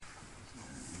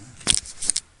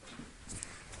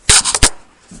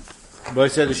But I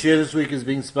said the share this week is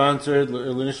being sponsored.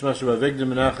 L'nishma Shabbat Vigdim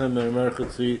Menachem Mer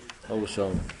Chutzi Ol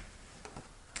Shalom.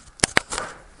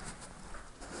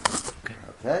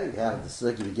 Okay, we have the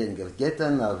circuit beginning of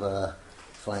Gittin of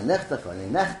Flein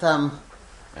Nechtam,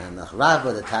 and the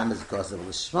Rabba, the time is of course of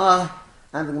Lishma,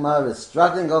 and the Gemara is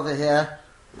struggling over here.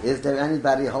 Is there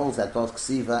anybody who holds that both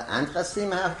Ksiva and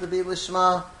Chasima have to be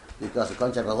Lishma? Because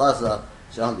according to Rabbi Elazar,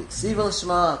 should only be Ksiva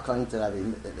Lishma. According to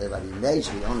Rabbi Meir,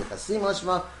 should be only Chasima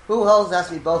Lishma. Who holds that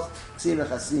to be both Ksiva and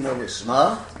Chasima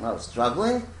Lishma? The Gemara is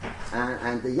struggling,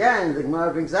 and the end the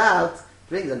Gemara brings in Daf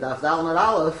Dalmar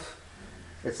Aleph.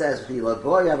 It says, when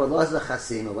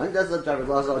does the Rabbi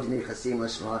Elazar need Chasima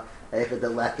Lishma? There's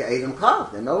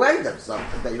no Eidim, so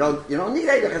you don't need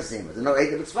Eidim Chasima. There's no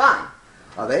Eidim, it's fine.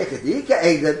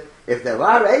 If there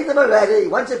are Eidim already,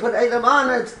 once you put Eidim on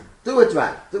it, do it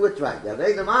right. You have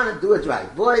Eidim on it, do it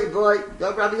right. Boy, go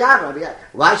Rabbi Yava.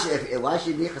 Why should you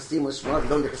need Chasima Lishma? You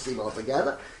don't need Chasima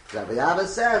altogether. Rabbi Yava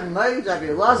said, Rabbi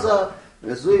Elazar,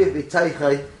 Mezuyev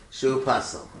b'teichai shu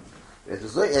pasal. You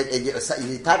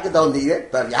don't need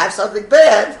it, but if you have something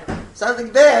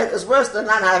bad is worse than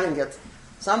not having it.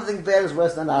 Something bad is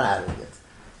worse than not having it.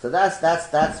 So that's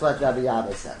what Rabbi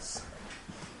Yava says.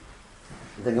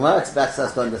 The Gemara expects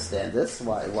us to understand this.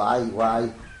 Why?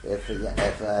 If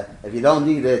you don't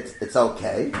need it, it's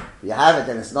okay. If you have it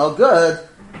and it's no good,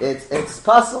 it's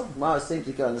puzzle. Gemara thinks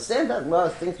we can understand that. Gemara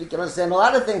thinks we can understand a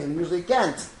lot of things we usually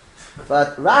can't.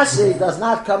 But Rashi does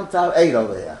not come to our aid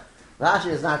over here. Rashi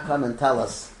does not come and tell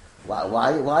us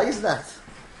why is that?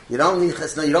 You don't need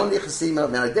chasima. You don't need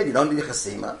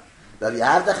chasima. But if you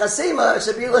have the chasima, it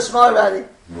should be lishma already.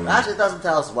 Rashi doesn't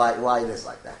tell us why it is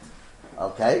like that.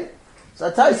 Okay, so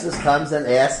Taisus comes and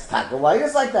asks, Taka, why it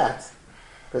is like that?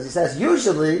 Because he says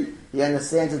usually he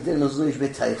understands that din mezluish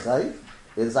b'teichai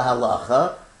is a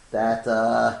halacha that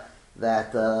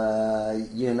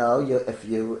if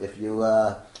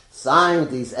you sign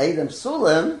these Eidim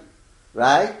Psulim,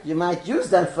 right, you might use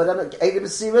them for them Eidim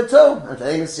Sira too. And for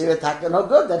Eidim Sira Taka no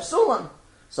good, they're Psulim.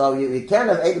 So you can't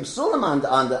have Eidim Psulim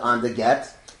on the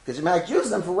get, because you might use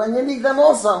them for when you need them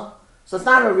also. So it's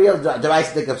not a real dry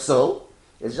stick of Psul.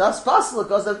 It's just possible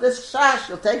because of this shash.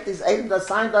 You'll take these Eidim that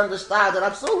signed on the star that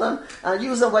are Psulim and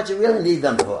use them what you really need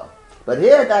them for. But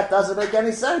here that doesn't make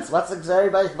any sense. What's the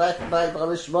Gzeri by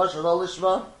Lishma, Shalol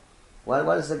Lishma?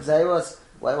 What is the Gzeri?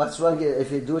 What's wrong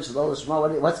if you do it Shalol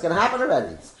Lishma? What's going to happen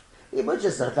already? He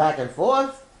pushes it back and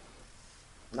forth.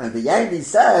 And the end he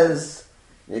says,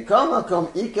 even there's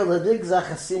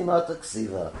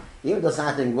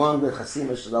nothing wrong with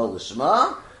Chasima Shalol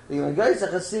Lishma, even goes a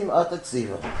Chasima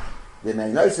Ataksiva. The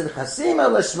may noise in Chasima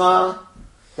Lishma,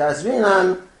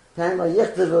 Kazminan, Tema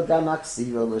Yichtavu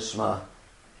Damaksiva Lishma.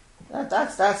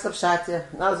 That's the pshat here.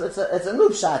 Now it's a new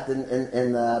pshat in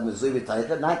Mezui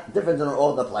B'Teicha, not different than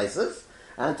all the places.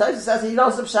 And Taisus says he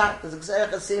knows the pshat. There's a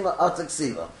Chasima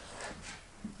Ataksiva.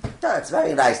 It's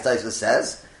very nice, Taisus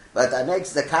says, but that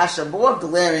makes the kasha more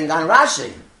glaring on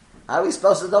Rashi. How are we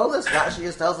supposed to know this? Rashi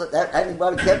just tells us that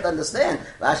anybody can't understand.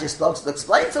 Rashi is supposed to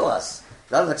explain to us.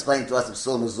 He doesn't explain to us if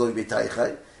Sul Mezui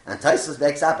B'Teicha. And Taisus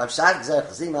makes up Pshat Gzer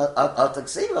Chasima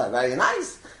Ataksiva. Very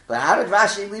nice. But how did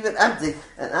Rashi leave it empty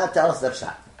and not tell us the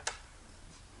pshat?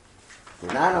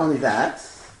 Not only that,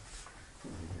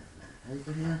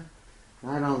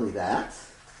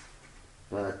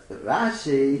 but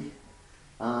Rashi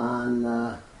on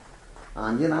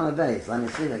Yudam Beis. Let me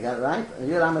see if I got it right. On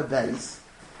Yudam Beis,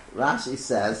 Rashi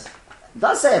says,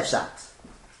 does say a pshat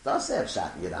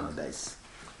in Yudam Beis.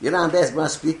 Yudam Beis, we're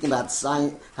speaking about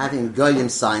having Goyim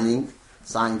sign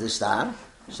the star.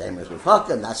 Shemesh of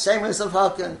Hakan, not Shemesh of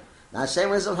Hakan.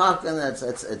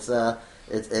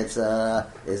 It's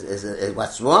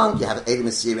what's wrong? You have Eidim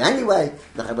Asira anyway.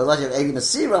 The Chabbalah you have Eidim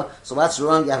Asira. So what's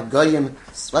wrong? You have Goyim.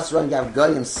 What's wrong? You have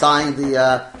Goyim sign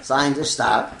the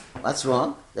star. What's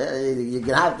wrong? You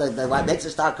can have the what makes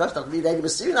the star kosher. Don't need Eidim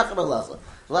Asira. Not Chabbalah. So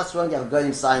what's wrong? You have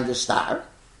Goyim sign the star.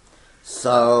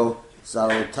 So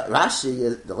Rashi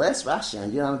is the last Rashi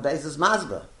on Yudam Beis is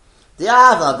Masber. The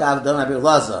Ava Gav Don Rabbi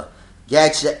Elazar.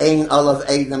 Get you ein olav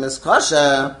Eidim is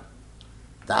kosher.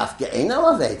 Dafke ein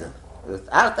olav Eidim.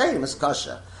 Without Eidim is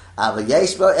kosher. Ava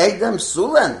yesh bo Eidim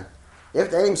Sulen. If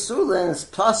the Eidim Sulen is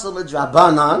possible with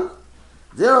Rabbanan,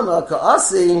 Dilma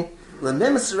ka'asi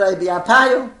lemimsrei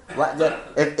bi'apayu.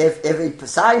 If he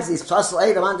signs these possible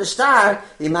Eidim on the star,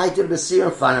 he might do the B'sir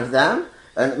in front of them,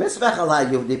 and Mitzvah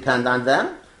you depend on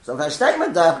them. So if I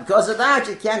statement that, because of that,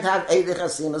 you can't have Eidim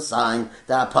Chasima sign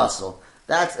the apostle.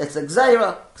 It's a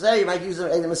Gzeira. Gzeira, you might use an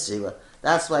Eidim Asira.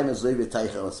 That's why Mezui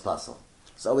B'Teicha is possible.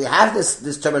 So we have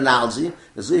this terminology,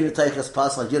 Mezui B'Teicha is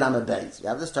possible, Yudam Beis. You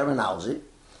have this terminology,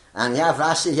 and you have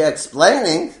Rashi here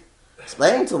explaining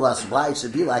explaining to us why it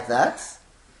should be like that.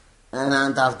 And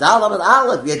on Daf Dalam and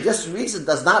Aleph, yet this reason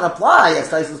does not apply, as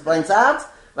Taisus points out.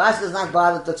 Rashi does not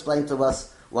bother to explain to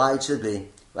us why it should be.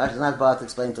 Rashi does not bother to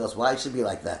explain to us why it should be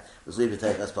like that. It's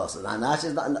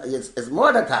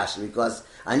more than Kashi, because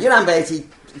on Yiram Beis he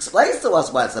explains to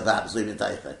us what it's about.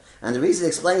 And the reason he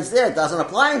explains there, it doesn't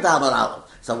apply in Dalam and Aleph.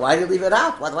 So why do you leave it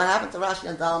out? What happened to Rashi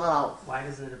and Dalam and Aleph? Why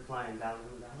doesn't it apply in Dalam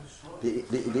and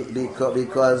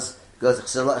Because Aleph?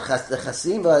 the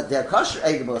Chasim, they're kosher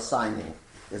edible signing.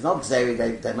 There's no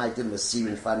gzeri they might do Masir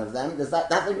in front of them. There's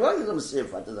nothing wrong with the Masir in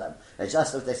front of them. It's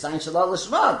just if they sign Shalom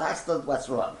Lishma, that's what's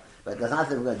wrong. But there's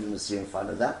nothing wrong with the Masir in front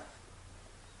of them.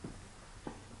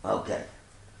 Okay.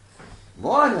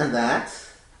 More than that,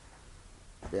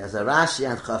 there's a Rashi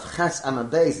and Chav Ches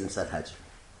Amabez in Sanhedrin.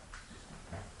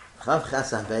 Chav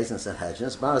Ches Amabez in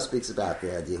Sanhedrin. Mara speaks about the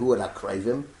Yehuda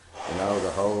Kravim,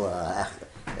 the whole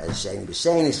Sheni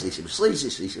B'Sheni, Shlishi B'Shlishi,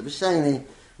 Shlishi B'Sheni,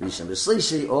 Rishon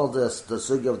B'Shlishi, all the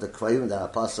sugi of the Kravim, the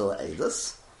Apostle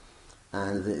Eidos.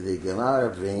 And the Gemara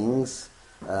brings,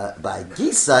 by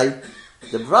Gisai,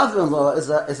 the brother-in-law is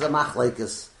a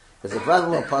machlekes. Is the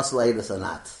brother-in-law Apostle Eidos or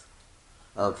not?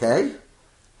 Okay?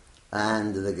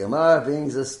 And the Gemara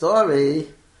brings a story,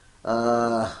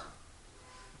 this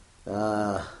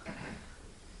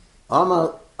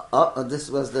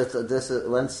was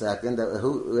one second.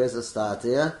 Where's the start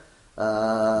here?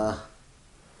 That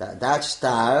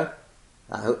star,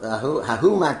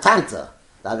 Hahu Matanta,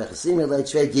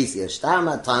 Star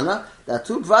Matana, that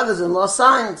two brothers-in-law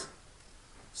signed.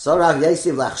 So Rav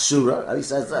Yosef Lachshura, he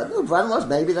says, two brothers-in-laws,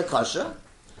 maybe they're kosher,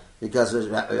 because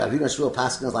Rav Yosef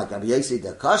Paskin like Rav Yosef,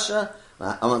 they're kosher.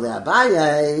 Amalei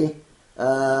Abaye,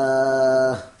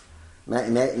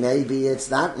 maybe it's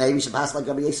not. Maybe she pass like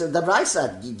Rabbi Yisrael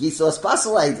Dabraisa. Gisos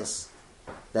Pasal Eidos.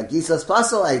 That Gisos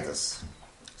Pasal Eidos.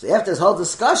 So after this whole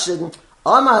discussion,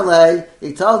 Amalei,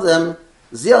 he told them,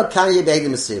 Zil Kanye Beidi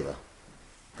Mesiva.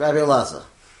 Rabbi Elazar.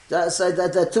 So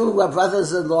that the two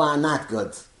brothers-in-law are not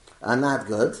good.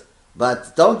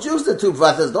 But don't use the two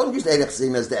brothers. Don't use Eidach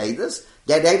Sim as the Eidos.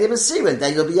 Get Eidach Mesiva, and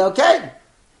then you'll be okay.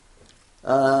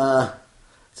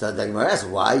 So the Gemara asks,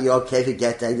 why are you okay to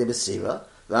get Eidach Mesiva?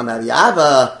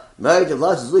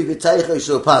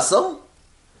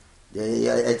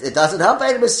 It doesn't help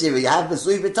Eidach Mesiva. You have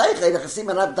Bezui B'Teicha, Eidach Sim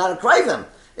and not a Kravim.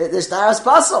 The star is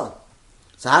puzzle.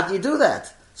 So how do you do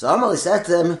that? So Amalei said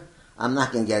to him, I'm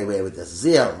not going to get away with this.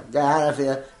 Zil, get out of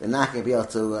here. You're not going to be able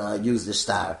to use the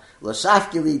star.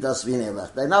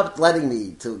 They're not letting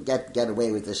me to get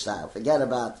away with the star. Forget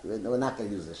about it. We're not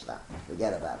going to use the star.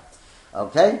 Forget about it.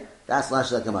 Okay? That's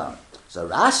Lashon Gemara. So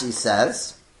Rashi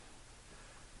says,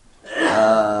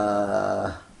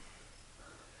 B'mezui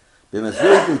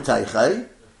B'Teichai,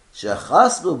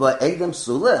 Shechasbu Ba'edem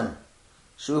Sulim,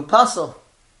 Shu Pasal.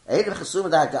 Edem Chasum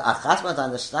that achasmat on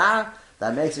the star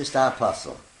that makes the star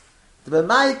puzzle. How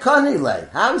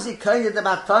is he kohen the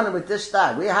matana with this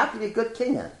star? We have to be a good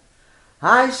kinyan.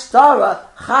 Hi stara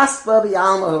chaspa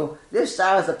b'yalmahu. This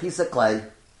star is a piece of clay.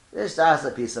 So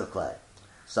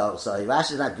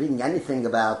Rashi is not reading anything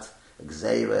about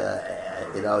Gzeira.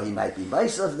 He might be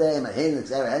Meishav there, Mahin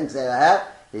Gzeira and Gzeira.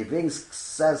 He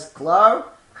says klar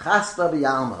chaspa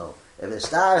b'yalmahu. If the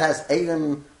star has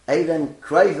Adam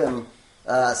Kravim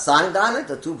signed on it,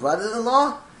 the two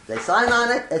brothers-in-law, they sign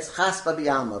on it, it's chaspa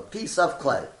b'yalma, a piece of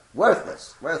clay.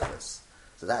 Worthless.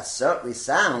 So that certainly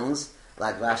sounds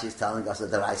like Rashi's telling us a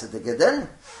deraisa de gedin.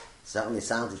 Certainly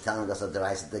sounds he's telling us a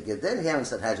deraisa de gedin here in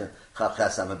Sanhedrin Chav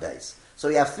Chesam Beis. So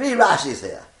we have three Rashis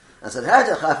here. And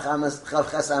Sanhedrin Chav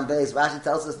Chesam Beis, Rashi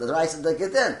tells us the deraisa de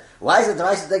gedin. Why is it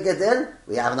deraisa de gedin?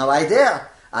 We have no idea.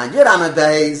 On Yiram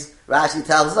Beis, Rashi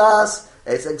tells us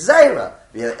it's a gzeira.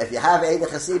 If you have Eidach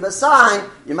Hasiba sign,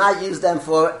 you might use them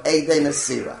for Eidei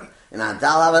Mesira. And on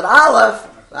Dalav and Aleph,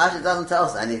 Rashi doesn't tell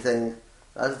us anything.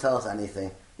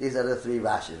 These are the three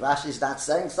Rashis. Rashi's not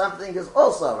saying something, is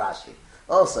also Rashi.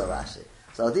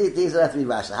 So these are the three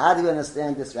Rashis. How do you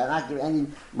understand this? We're not giving any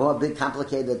more big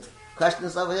complicated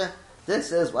questions over here.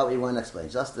 This is what we want to explain.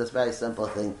 Just this very simple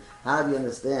thing. How do you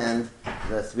understand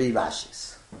the three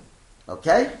Rashis?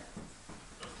 Okay?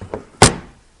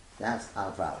 That's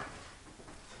our problem.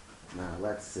 Now,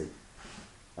 let's see.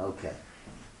 Okay.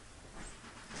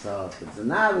 So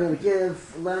now we're going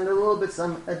to learn a little bit,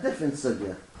 a different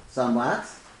sugya, somewhat,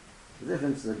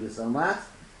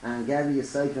 and gather your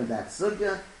sight from that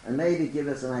sugya, and maybe give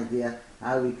us an idea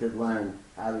how we could learn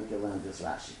this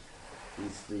Rashi,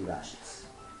 these three Rashis.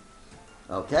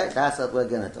 Okay, that's what we're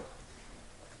going to do.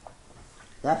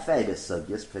 That famous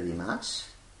sugya is pretty much,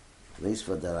 at least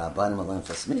for the Rabbanim and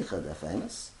for Smicha, they're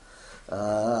famous.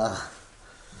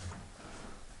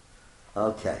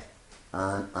 Okay.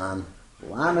 on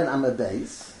Lamed Amud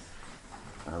Beis.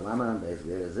 On Lamed Amud Beis,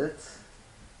 where is it?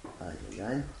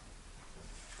 Again.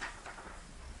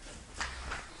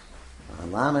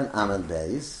 On Lamed Amud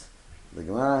Beis, the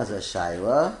Gemara has a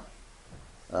Shaila.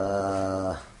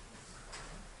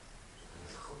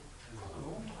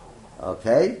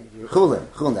 Okay,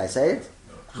 Chulin, I say it?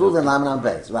 Chulin Lamed Amud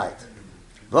Beis, right.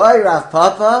 Boy Rav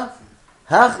Papa,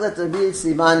 Hachlet Rabbi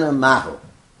Simanu Mahu.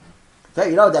 Okay,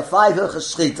 you know there are 5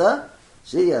 hilchos shchita.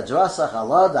 Shia, drasa,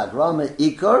 chalada, agroma,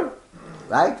 ikor.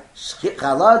 Right?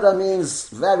 Chalada means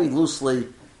very loosely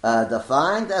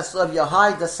defined. That's of you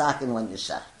hide the sakin when you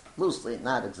shecht. Loosely,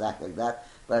 not exactly like that,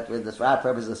 but with this right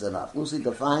purpose is enough. Loosely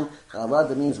defined,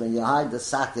 chalada means when you hide the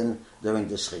sakin during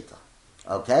the shchita.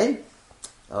 Okay?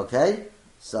 Okay?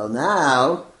 So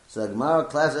now, Gemara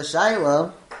Klaz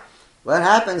Shaila, what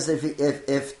happens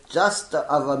if just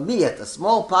of a miyat, a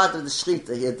small part of the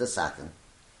shchita hit the sakin?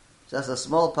 Just a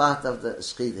small part of the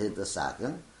shchita hit the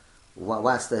sakin.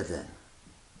 What's that then?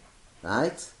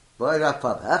 Right? What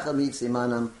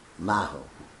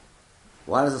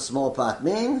does a small part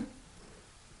mean?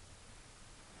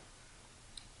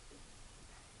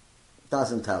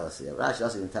 Doesn't tell us here. Rashi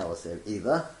doesn't even tell us here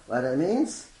either. What it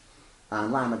means?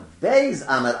 On Lamed Beis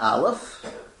Amud Aleph.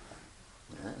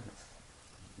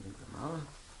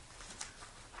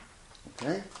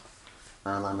 Okay.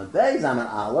 On Lamed Beis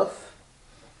Amud Aleph,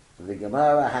 the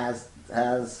Gemara has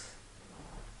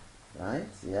right,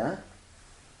 yeah.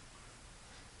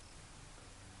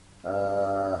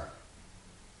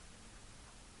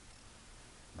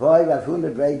 Boy Rav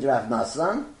Huna Brei Rav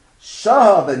Nasan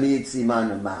Shah b'miyit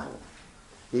siman mahu.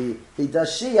 He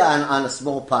does Shia on a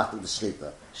small part of the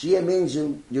shchita. Shia means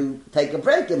you take a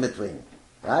break in between,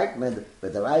 right?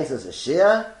 But the rice is a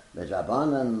Shia. The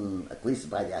Rabbanan, at least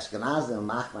by the Ashkenazim,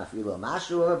 Machma Filu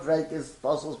Mashu, a break is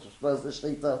supposed to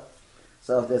shchita.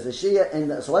 So if there's a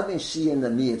Shia so what means Shia in the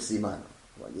miyit siman?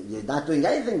 Well, you're not doing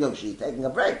anything of Shia, taking a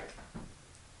break.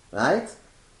 Right?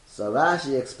 So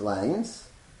Rashi explains,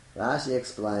 okay,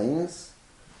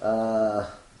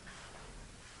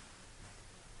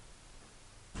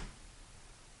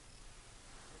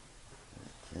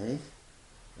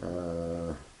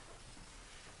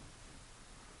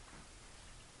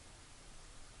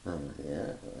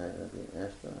 yeah,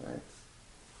 right.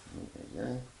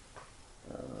 Okay.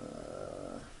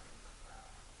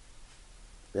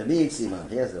 The miyit siman,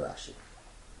 here's the Rashi.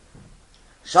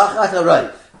 Shachat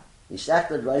Haroiv. He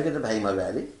shechted Rav in the Behem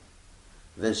already.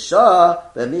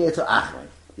 V'shah b'miyat ha'achron.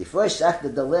 Before he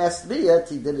shechted the last miyat,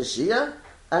 he did a shia,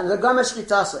 and the gama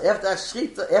shchita. So after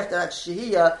that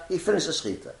shia, he finished the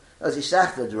shchita. As he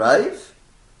shechted Rav,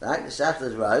 right? He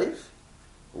shechted Rav,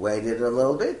 waited a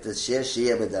little bit, did shia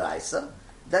b'deraisa,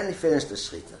 then he finished the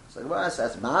shchita. So Gemara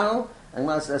says Mahu, and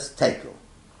Gemara says Teku.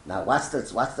 Now what it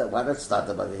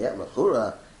started over here?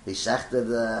 L'chura, he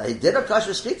shechted, he did a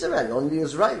kosher shchita already, only he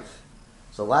was Rav.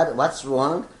 So what's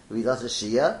wrong if he does a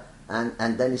shia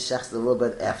and then he shechs a little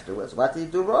bit afterwards? What did he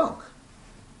do wrong?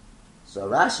 So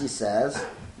Rashi says,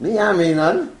 Mi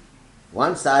Aminan,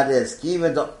 one side is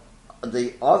given the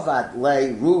Ovad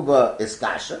lay Ruba is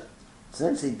kasha.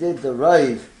 Since he did the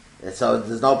Rav, so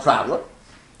there's no problem.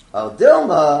 O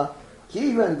Dilma,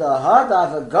 given the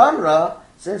Hadav Gamra,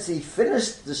 since he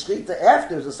finished the shchita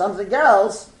afterwards or something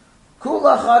else,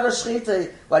 Kula Chada Shchita,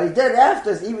 what he did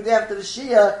after, even after the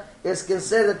shia, is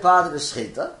considered part of the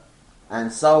shchita.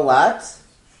 And so what?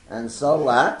 And so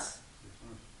what?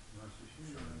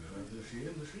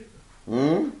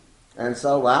 And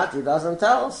so what? He doesn't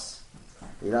tell us.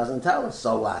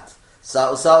 So what?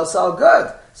 So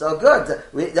good. So good.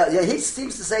 He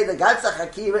seems to say the Gatzach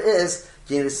Akiva is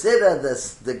consider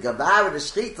the Gabar, the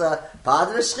Shchita, part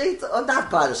of the Shchita or not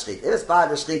part of the Shchita. If it's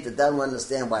part of the Shchita, then we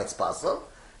understand why it's possible.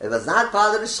 If it's not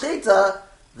part of the Shchita,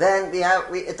 then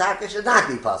Itaka should not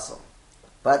be possible.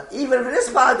 But even if it is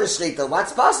part of the Shchita,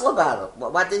 what's possible about it?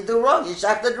 What did he do wrong? He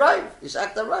shacked the drive.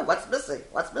 What's missing?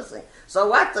 So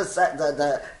what?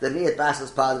 The Miyat Bas is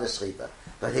part of the Shchita.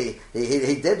 But he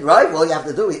did right. All you have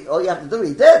to do,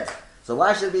 he did. So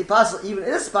why should it be possible? Even if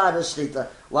it is part of the Shchita,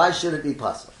 why should it be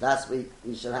possible? That's we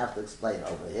should have to explain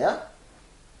over here.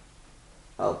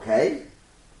 Okay,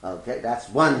 that's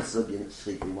one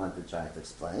subject we want to try to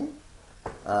explain.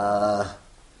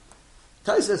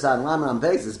 Tosfos on Lamed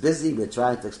Beis is busy with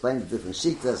trying to explain the different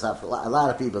shitas. A lot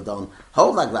of people don't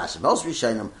hold like Rashi. Most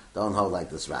Rishonim don't hold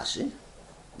like this Rashi.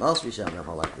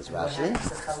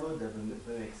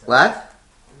 What?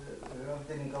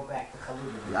 Didn't go back to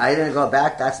Chaludah. I didn't go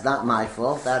back. That's not my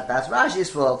fault. That's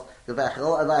Rashi's fault. The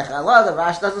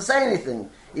Rashi doesn't say anything.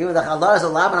 Even the Challah is a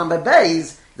Lamed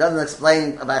Beis doesn't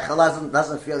explain.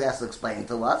 Doesn't feel he has to explain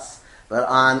to us. But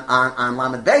on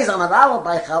Lamed Beis, on Aleph,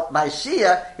 by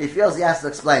Shia, he feels he has to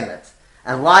explain it.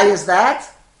 And why is that?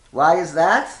 Why is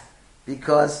that?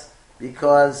 Because I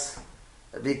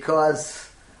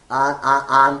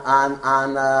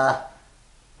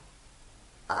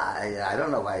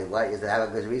don't know why is there have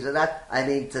a good reason for that. I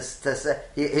mean, to say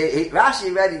Rashi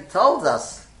already told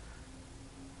us.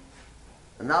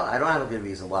 No, I don't have a good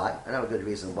reason why. I don't have a good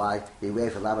reason why he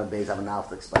waited for Lamed Beis Amanal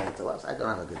to explain it to us. I don't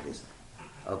have a good reason.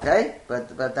 Okay,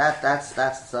 but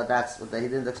that's what he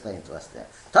didn't explain to us there.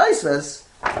 Tosfos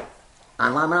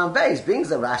on Lamed Beis brings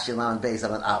the Rashi Lamed Beis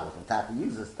Amanal. In fact, he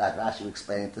uses that Rashi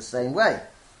explain it the same way.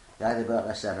 Yadi Baruch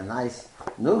Hashem, a nice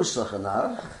new Shulchan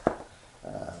Aruch.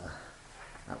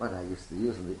 Not what I used to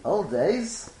use in the old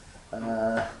days.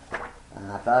 I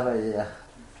probably.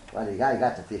 Well, you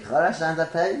got the Pichorash on the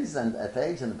page, and a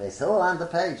page, and the Beis Hillel on the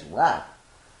page. Wow.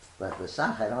 But the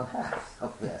Shach I don't have.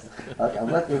 So yes. Okay,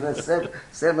 I'm looking for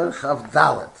Siman Chav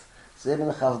Dalet.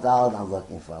 Siman Chav Dalet I'm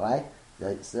looking for, right?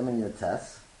 Siman your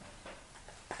test.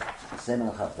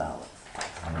 Siman Chav Dalet.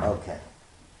 Okay.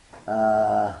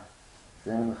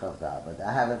 Siman Chav Dalet. But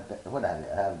I have what have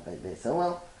you? I have Beis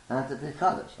Hillel and the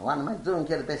Pichorash. What am I doing?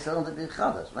 Get a Beis Hillel and the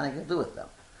Pichorash. What am I going to do with them?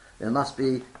 It must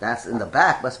be, that's in the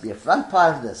back, must be a front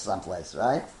part of this someplace,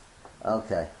 right?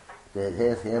 Okay.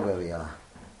 Here's where we are.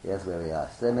 Here's where we are.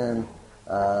 Siman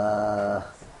Chav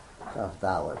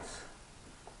Dalet.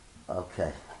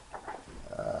 Okay.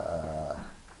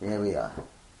 Here we are.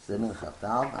 Siman Chav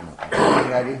Dalet.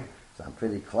 I'm ready, so I'm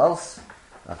pretty close.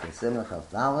 Okay, Siman Chav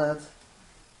Dalet.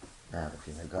 Now, if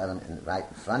you got them right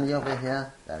in front of you over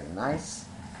here, very nice.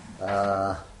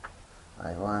 I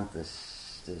want this.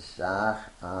 The Shach,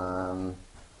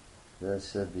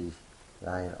 this should be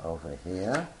right over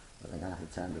here, but I got to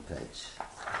turn the page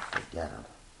to get them.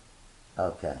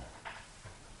 Okay.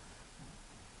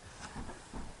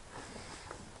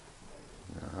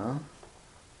 Uh-huh.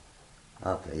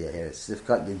 Okay, yeah, here it's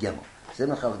Sifkat Yud Gimel.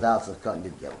 Siman Chav Dalet Sifkat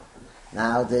Yud Gimel.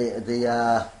 Now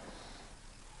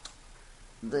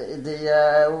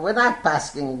we're not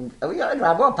pasking. We are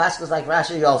more paskins like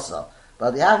Rashi also.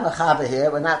 But we have Mechaber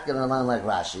here. We're not going to learn like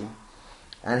Rashi,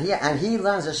 and he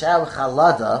learns a shal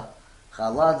Chalada.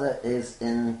 Chalada is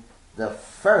in the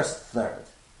first third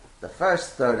of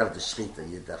the Shechita.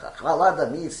 Chalada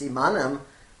means Simanim.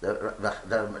 The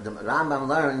Rambam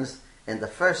learns in the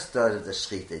first third of the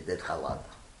Shechita. Did Chalada.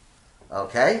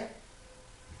 Okay.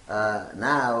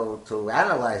 Now to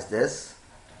analyze this,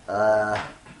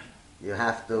 you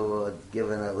have to give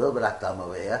it a little bit of time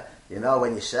over here. You know,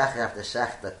 when you shech, you have to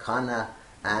shech the kana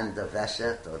and the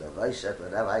veshet, or the veshet,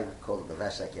 whatever I call it, the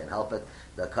veshet, I can't help it.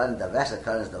 The veshet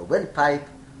kana is the windpipe,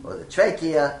 or the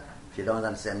trachea. If you don't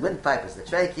understand windpipe, it's the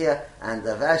trachea, and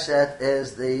the veshet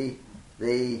is the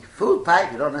food pipe.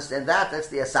 You don't understand that, that's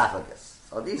the esophagus.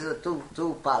 So these are the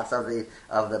two parts of the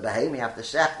behemoth. You have to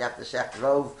shech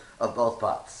rove of both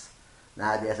parts.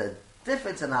 Now, there's a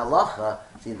difference in halacha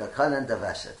between the kana and the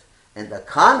veshet. In the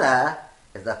kana,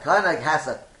 if the kana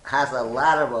has a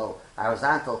lateral,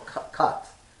 horizontal cut,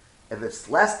 if it's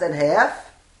less than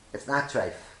half, it's not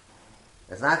treif.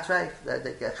 It's not treif.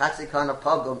 The chatzi kana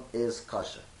pogum is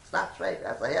kosher. It's not treif.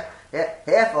 That's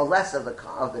half or less of the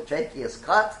trachea is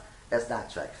cut. It's not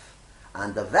treif.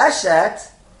 And the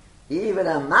veshet, even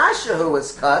a masha who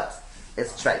is cut,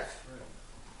 it's treif.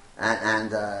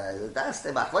 And that's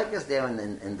the machlokes there in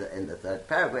the third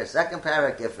paragraph. Second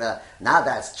paragraph, if now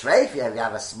that's treif, you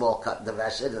have a small cut in the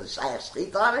veshet, there's a shayach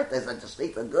shchita on it, there's a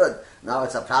shchita good. No,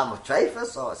 it's a problem of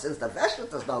treifus, or since the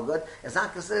veshet is no good, it's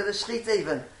not considered a shchita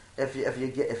even if you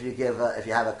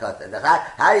have a cut. And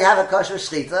how do you have a kosher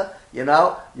shchita? You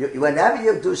know, whenever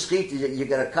you do shchita, you're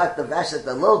going to cut the veshet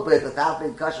a little bit without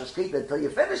being kosher shchita until you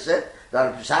finish it.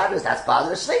 The Shabbos, that's part of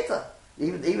the shchita.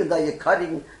 Even though you're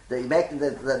making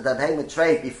the payment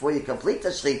trade before you complete the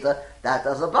shechita, that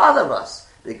doesn't bother us.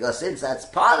 Because since that's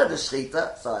part of the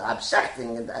shechita, so I'm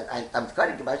shechting, and I'm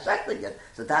cutting it by shechting it,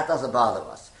 so that doesn't bother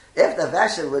us. If the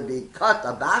veshet would be cut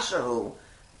a basharu,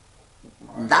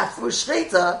 not for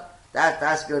shechita,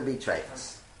 that's going to be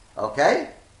treifus. Okay?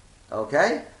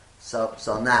 So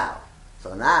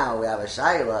now we have a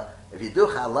shayla. If you do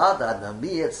chalada,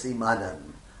 namiyat simanim.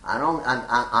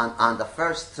 On the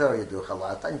first tur you do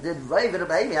chalata, and did Rav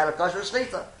Rebbe had a kosher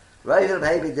shchita. Rav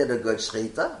Rebbe did a good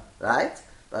shchita, right?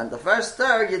 But on the first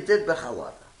tur you did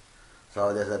bechalata.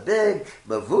 So there's a big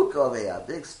mavuk over here, a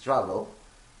big struggle.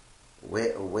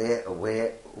 Which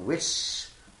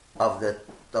of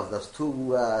those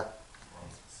two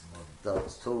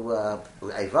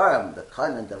Eivarim, the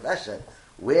Kan and the Veshet,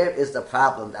 where is the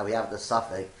problem that we have the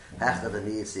suffix after the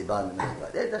Niyis Siban?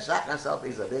 The Shach himself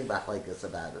is a big machlokes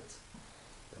about it.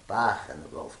 The Bach and the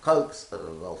Rolf Cokes, the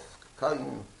Rolf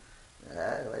Cohen,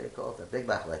 what do you call it? The big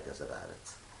Machlekas about it.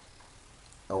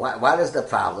 What is the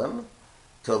problem?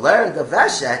 To learn the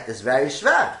Veshet is very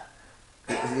schwer.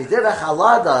 If you did a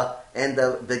Chalada in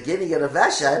the beginning of the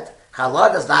Veshet,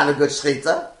 Chalada is not a good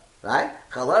Shchita, right?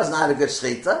 Chalada is not a good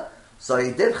Shchita. So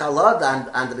you did Chalada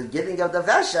on the beginning of the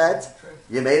Veshet,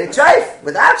 you made a treif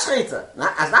without Shchita.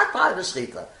 As not part of the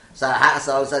Shchita. So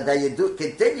then you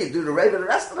continue to do the Rav the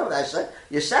rest of the Veshet,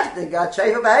 you're shechting got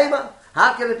treif of Behema.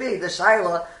 How can it be the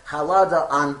Shaila Chalada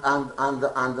on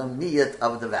the Miyat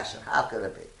of the Veshet? How can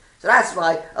it be? So that's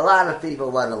why a lot of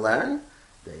people want to learn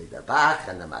the Bach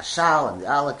and the Mashal and the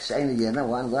Alek Sheni Yina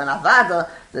want to learn Avada.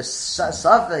 The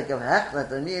suffix of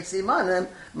Hechlet and Miyat Simanim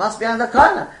must be on the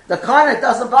corner. The corner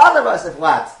doesn't bother us if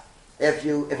what? If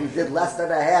you did less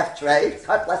than a half tray,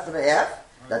 cut less than a half,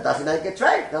 that doesn't make a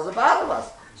tray. It doesn't bother us.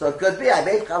 So it could be I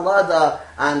made Chalada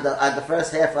on the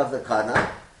first half of the corner.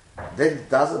 Then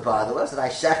doesn't bother us, and I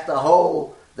shech the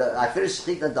whole. I finish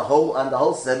shechita on the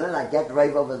whole simon. I get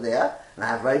Rav over there, and I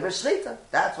have Rav shechita.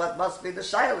 That's what must be the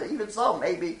shaila. Even so,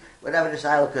 maybe whatever the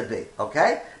shaila could be.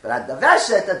 Okay, but at the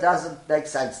veshet, it doesn't make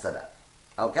sense to them.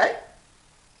 Okay.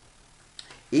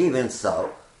 Even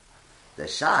so, the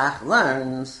shach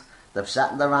learns the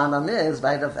pshat the Rambam is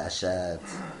by the veshet.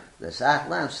 The shach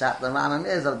learns pshat the Rambam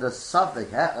is of the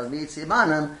suffix of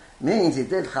mitzimanim. Means he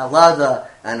did Chalada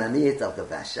and a meat of the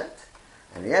Veshet.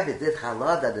 And if he did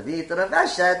Chalada and the meat of the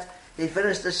Veshet, he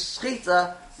finished the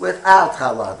Shechita without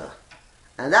Chalada.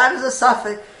 And that is a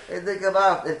suffix in the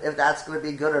Gemara, if that's going to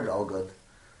be good or no good.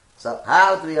 So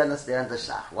how do we understand the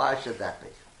Shach? Why should that be?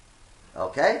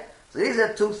 Okay? So these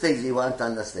are two things you want to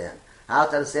understand. How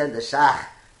to understand the Shach,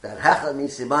 that Hechel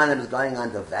Misimanim is going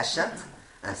on the Veshet,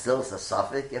 and still it's a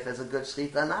suffix if it's a good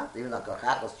Shechita or not, even though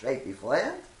Kochach was straight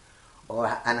beforehand.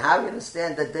 And how you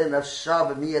understand the din of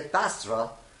Shab Miyat Basra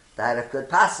that it could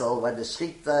passel when the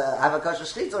Shechita have a kosher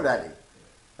Shechita already,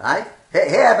 right?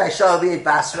 Here by Shab Miyat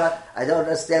Basra, I don't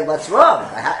understand what's wrong.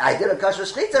 I did a kosher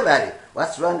Shechita already.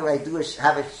 What's wrong if I do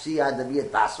have a Shia on the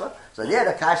Miyat Basra? So there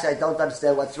the kasha I don't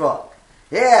understand what's wrong.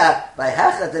 Here by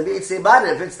Hechat the Miyat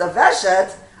Siman, if it's the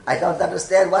Veshet, I don't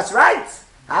understand what's right.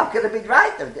 How can it be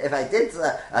right? If I did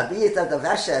a Miyat of the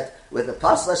Veshet with the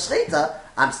Pasla Shechita,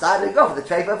 I'm starting to go for the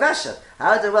treif of Veshet.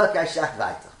 How does it work? I shach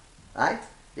weiter. Right?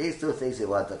 These two things you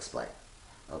want to explain.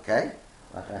 Okay?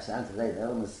 Like I said today, the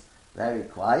room is very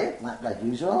quiet, not like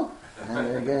usual.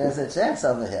 And there's a chance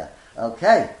over here.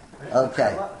 Okay.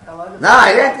 Okay. No,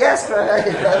 I didn't ask for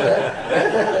it.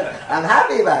 I'm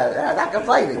happy about it. I'm not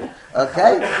complaining.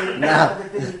 Okay? Now.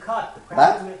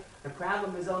 The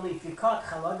problem is only if you cut,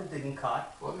 Chalada didn't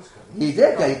cut. He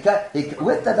did. He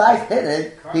with the knife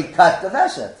hidden, he cut the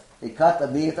Veshet. He cut the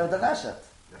meat of the Veshet.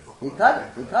 He cut it.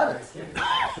 He cut it.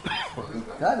 He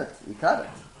cut it. He cut it.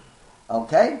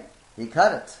 Okay? He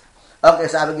cut it. Okay,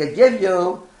 so I'm going to give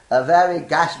you a very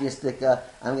gashmistika.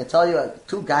 I'm going to tell you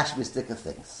two gashmistika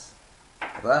things.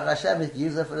 Baruch Hashem is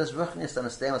using for this ruchnis to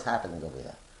understand what's happening over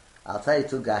here. I'll tell you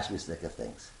two gashmistika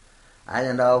things. I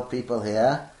don't know people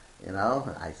here, you know,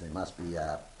 I think must be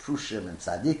Prushim and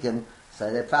Tzadikim,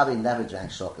 so they probably never drank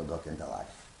shokar milk in their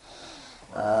life.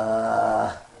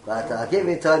 But I'll give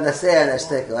you to understand a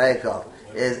stick, what you call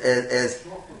is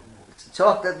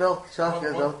chocolate milk, What's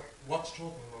chocolate milk?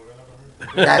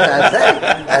 That's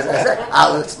as I said,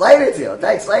 I'll explain it to you. I'll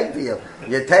explain it to you.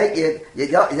 You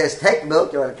just take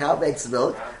milk, or a cow makes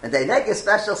milk, and they make a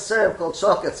special syrup called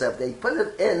chocolate syrup. They put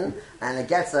it in, and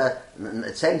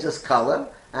it changes color,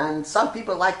 and some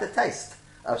people like the taste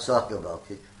of chocolate milk.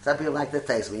 Some people like the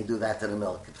taste when you do that to the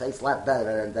milk. It tastes a lot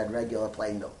better than regular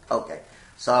plain milk. Okay.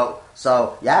 So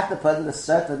you have to put in a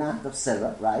certain amount of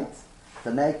syrup, right,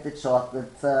 to make the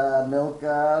chocolate milk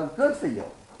good for you,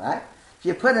 right? If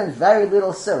you put in very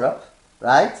little syrup,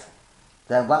 right,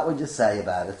 then what would you say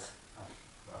about it?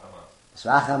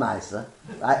 Shrachamaisa.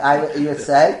 You would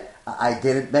say, I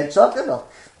didn't make chocolate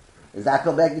milk. Is that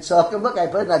called making chocolate milk? I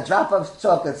put in a drop of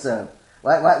chocolate syrup.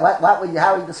 How would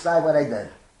you describe what I did?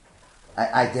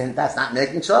 I didn't. That's not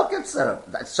making chocolate syrup.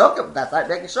 That's not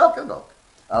making chocolate milk.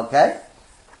 Okay.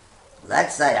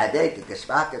 Let's say I make a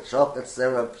geschmack chocolate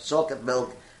syrup, chocolate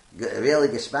milk, really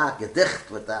geschmack, gedicht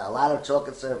with a lot of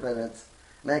chocolate syrup in it,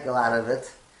 make a lot of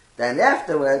it. Then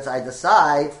afterwards I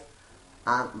decide,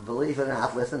 believe it or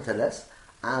not, listen to this,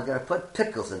 I'm going to put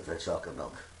pickles into the chocolate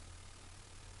milk.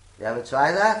 You ever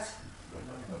try that?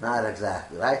 Not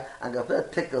exactly, right? I'm going to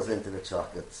put pickles into the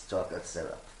chocolate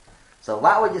syrup. So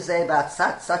what would you say about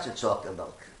such a chocolate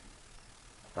milk?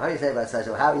 What do you say about such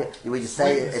a? Would you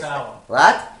say it's sour.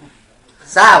 What?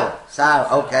 Sour,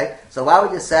 okay. So why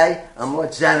would you say a more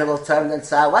general term than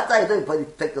sour? What did I do?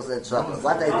 Put pickles in trouble.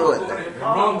 What did I do with it?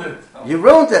 You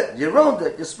ruined it. You ruined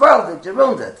it. You spoiled it. You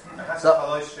ruined it. So,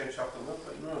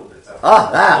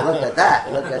 oh, wow! Look at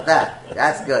that! Look at that!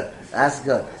 That's good. That's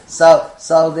good. So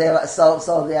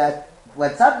there.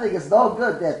 When something is no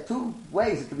good, there are two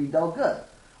ways it can be no good.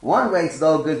 One way it's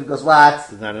no good because what?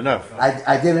 It's not enough.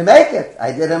 I didn't make it.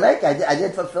 I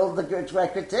didn't fulfill the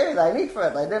criteria that I need for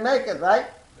it. I didn't make it, right?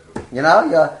 You know,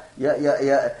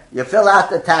 you fill out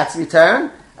the tax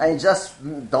return and you just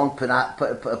don't put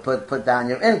down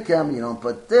your income. You don't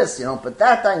put this. You don't put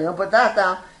that down. You don't put that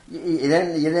down. You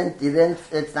didn't.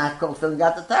 It's not called filling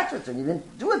out the tax return. You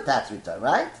didn't do a tax return,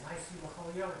 right?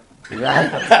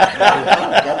 Right?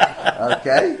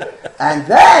 Okay. And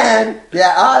then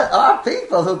there are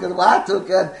people who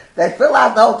they fill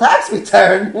out the whole tax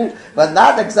return, but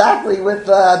not exactly with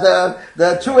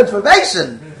the true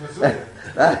information.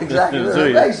 Not exactly the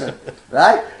information,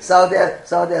 right? So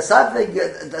there's some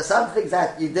things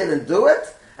that you didn't do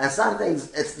it, and some things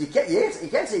you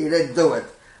can't say you didn't do it,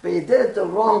 but you did it the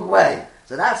wrong way.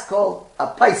 So that's called a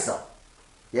paisa.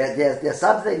 Yeah, there's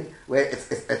something where it's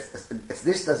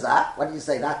nicht the zat. What do you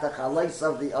say? Not the chalais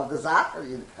of the zat.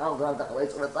 You call it the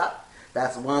chalais of the zat.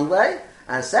 That's one way.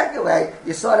 And second way,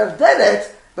 you sort of did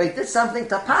it, but you did something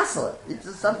to passel it. You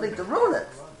did something to ruin it.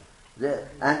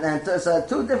 So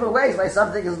two different ways why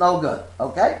something is no good.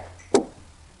 Okay.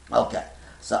 Okay.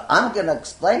 So I'm going to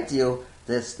explain to you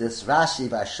this Rashi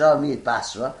by Shomit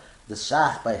Basra, the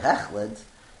Shach by Hechlid,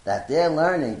 that they're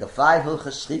learning the 5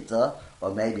 Hilchos Shchita,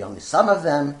 or maybe only some of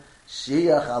them,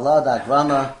 Shia, Chalad,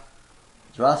 Agrama,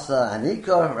 Drasa, and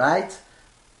Ikor, right?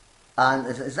 And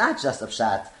it's not just a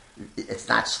pshat, it's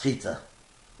not Shchita.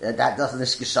 That doesn't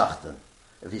is geschachten.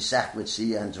 If you shecht with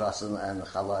Shia and Drasa and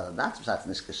Chalad, that's pshat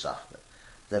nicht geschachten.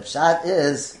 The pshat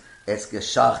is, it's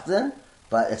geschachten,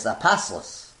 but it's a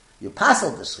paslos. You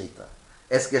passel the Shchita.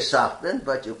 It's geschachten,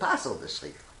 but you passel the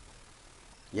Shchita.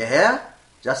 You hear?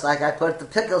 Just like I put the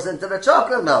pickles into the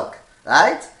chocolate milk,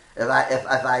 right? If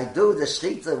I do the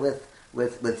shchita with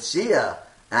shia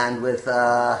and with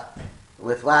shia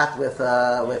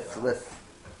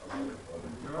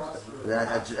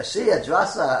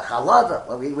drasa chalada,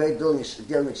 what we're dealing with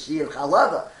shia and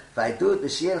chalada. If I do it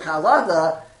with shia and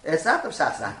chalada, it's not the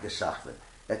pshat, it's not geschachten.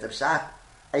 It's the pshat.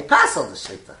 I passel the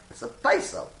shchita. It's a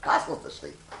paisel, passel the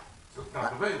shchita. So it's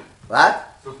not available.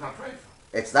 What? So it's not trade for.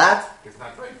 It's not. It's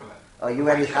not trade for that. Oh, you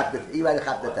already have the terrace. You already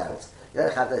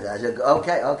have the terrace.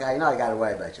 Okay, I know I got to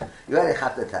worry about you. You already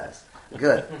have the terrace.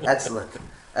 Good, excellent.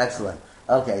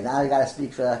 Okay, now you got to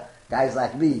speak for guys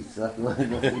like me. So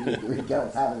we get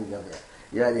what's happening over here.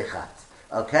 You already have.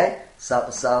 Okay, so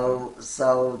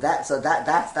that's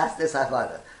this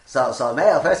havana. So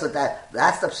male first with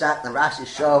that's the pshat and Rashi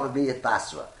show of Miyat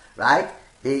Basra, right?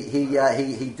 He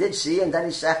did and then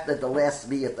he shechted the last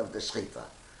miyat of the shchita.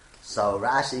 So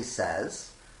Rashi says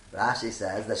the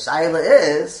shaila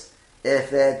is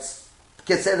if it's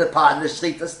considered part of the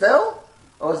shchita still,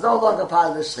 or it's no longer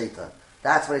part of the shchita.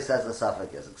 That's what he says the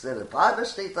suffix is. Considered part of the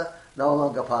shchita, no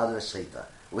longer part of the shchita.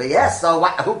 Well, yes. So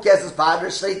who cares? It's part of the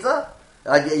shchita,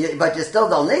 but you still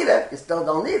don't need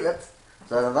it.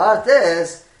 So the word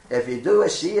is, if you do a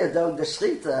shia during the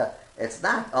shchita, it's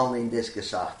not only nish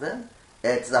geschachten,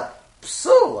 it's a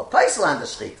psul, a paisel on the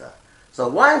shchita. So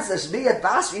once the miyat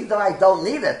basra, even though I don't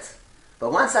need it,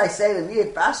 but once I say the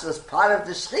miyat basra is part of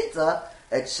the shchita,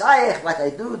 it's shaykh, what I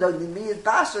do during the miyat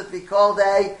basra, it be called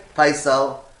a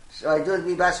paisel. So I do the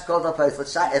miyat basra called a paisel.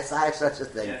 It's shaykh such a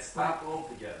thing. Yeah, it stopped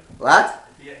altogether. What?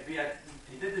 If he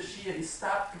did the shia, he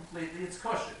stopped completely. It's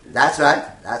kosher. That's right.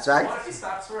 What if he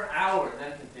stops for an hour and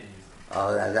then continues?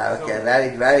 Oh, okay.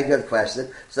 Very, very good question.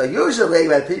 So usually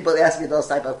when people ask me those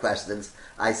type of questions,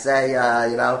 I say,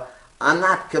 I'm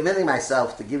not committing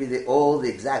myself to give you all the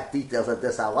exact details of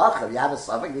this halacha. If you have a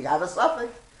suffix, you have a suffix.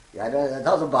 It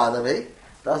doesn't bother me.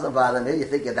 You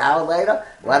think an hour later?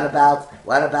 What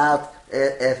about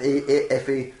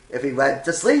if he went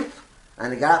to sleep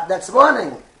and he got up next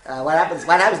morning? What happens?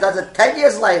 Does it 10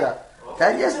 years later?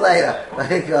 10 years later. I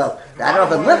don't know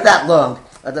if it lived that long.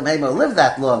 Let them live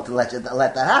that long to let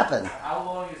that happen. How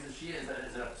long is the shia? Is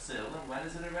it a psil? And when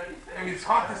is it already? I mean, it's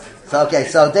hard to say. So okay,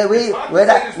 so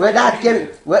we're not giving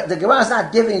the Gemara is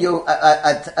not giving you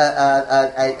a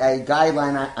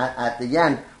guideline at the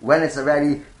end when it's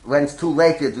too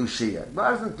late to do shia. The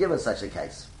Gemara doesn't give us such a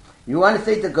case. You want to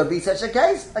think there could be such a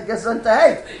case? I guess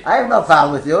hey, I have no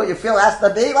problem with you. You feel it has to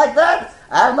be like that?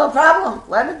 I have no problem.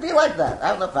 Let it be like that. I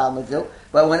have no problem with you.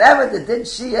 But whenever the din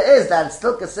shia is that it's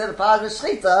still considered part of the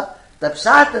shchita, the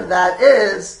pshat of that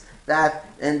is that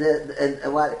in the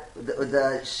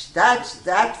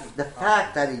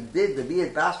fact that he did the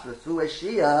Biyat Basra through a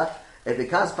Shia, it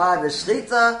becomes part of the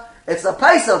Shechita. It's a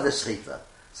piece of the Shechita.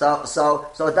 So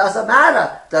it doesn't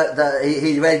matter.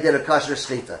 He already did a kosher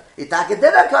Shechita. He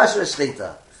did a kosher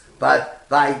Shechita, but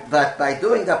by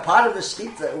doing the part of the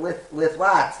Shechita with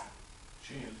what?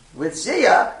 With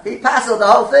Shia, he passed the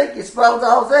whole thing. He spoiled the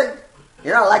whole thing.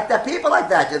 Like that. People like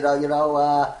that. You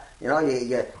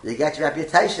get your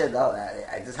reputation.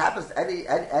 It just happens to any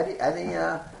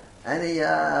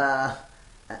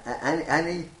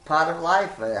part of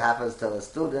life. It happens to a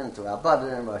student, to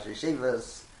Rabbanim, Rosh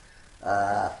Yeshivas,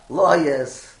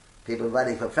 lawyers, people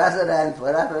running for president,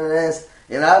 whatever it is.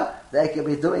 They could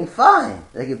be doing fine.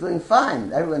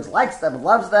 Everyone likes them,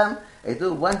 loves them. They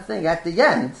do one thing at the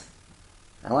end,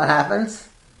 and what happens?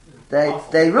 They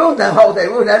ruin they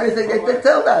ruin everything they did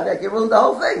till then. They can ruin the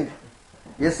whole thing.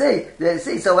 You see.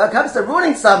 So when it comes to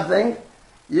ruining something,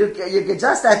 you can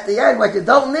just at the end what you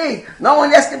don't need. No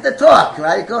one asks him to talk,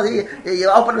 right? He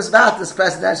open his mouth. This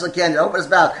presidential candidate open his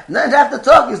mouth. Nothing have to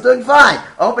talk. He's doing fine.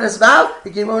 Open his mouth.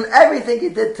 He can ruin everything he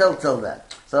did till then.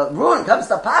 So ruin comes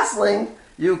to passing.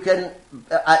 You can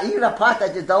even a part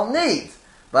that you don't need.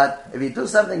 But if you do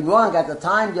something wrong at the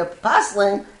time you're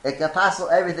passing, it can passel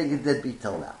everything you did be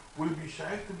till now. Would it be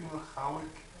shy to be mechalik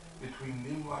between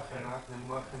Nimlach and not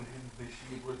Nimlach and the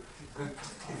Shia?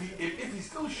 If he's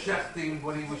still shechting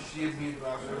when he was Shia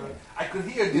Midrash, I could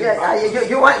hear.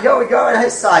 You're on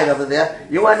his side over there.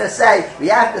 You want to say we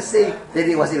have to see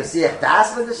was he Siach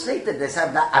Das with the Shia? Did they say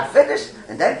I'm finished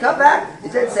and then come back? He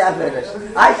didn't say I'm finished.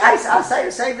 I'll say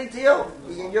the same thing to you.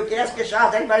 You can ask your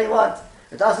child anybody you want.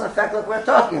 It doesn't affect what we're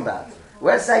talking about.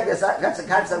 We're saying that's a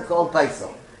concept called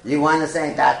Paisel. You want to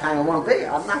say at that time it won't be?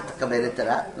 I'm not committed to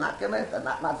that. I'm not committed.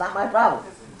 Not my problem.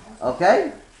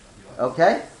 Okay?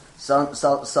 So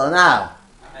now.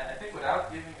 I think without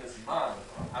giving a zman on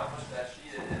how much that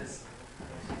Shia is,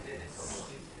 it's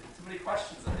too many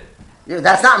questions of it.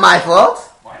 That's not my fault.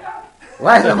 Why not?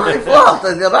 Why is it my fault?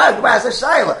 The Gemara has a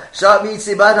shayla. Show me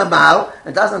Siban Amal.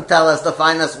 It doesn't tell us to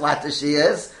find us what the Shia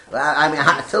is.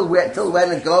 Till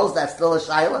when it goes, that's still a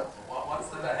shayla. What's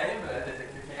the behavior? You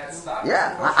can't stop.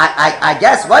 Yeah, I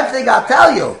guess one thing I'll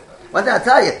tell you.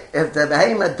 If the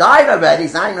behemoth died already,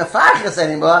 he's not even a fachas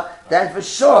anymore, then for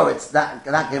sure it's not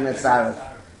giving it sarif.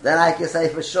 Then I can say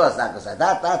for sure it's not going to say.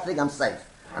 That thing I'm safe.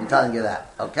 I'm telling you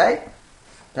that. Okay?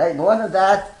 More than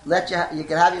that, you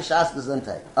can have your shas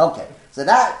gesundheit. Okay. So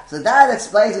that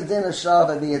explains the din of Shov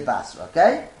and Biyat Basra.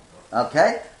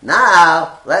 Okay?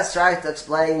 Now, let's try to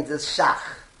explain this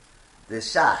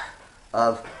shach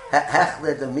of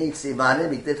Hechle the Mitzi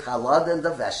Manim. He did Chalad and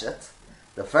the Veshet,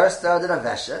 the first third of the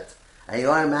Veshet, and he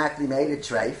automatically made a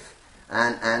treif,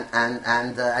 and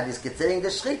he's continuing the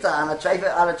Shechita on a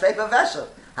treif of Veshet.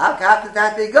 How could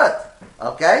that be good?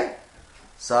 Okay?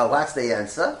 So what's the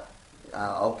answer?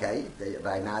 Okay,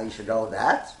 by now you should know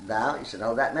that. Now you should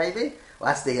know that maybe.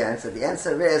 What's the answer? The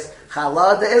answer is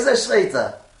Chalad is a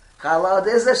Shechita. Chalad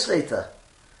is a Shechita.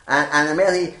 And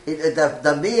really,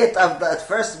 the meat of the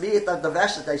first meat of the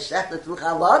veshet they shechted through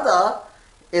Chalada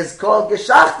is called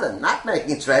geschachten, not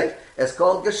making treif. It's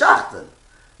called geschachten.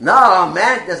 No,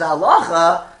 man, there's a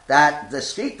halacha that the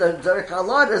shechita during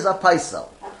Chalada is a paisel.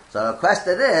 So the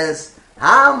question is,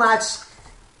 how much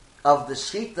of the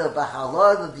shechita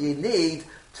b'Chalada do you need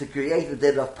to create the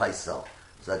din of paisel?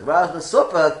 So the Gemara is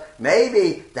super.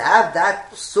 Maybe to have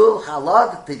that sul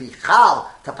Chalada to be chal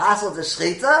to pass the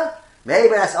shechita. Maybe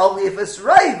that's only if it's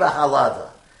Rei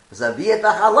B'Chalada. If it's a Biyat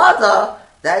B'Chalada,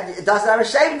 then it doesn't have a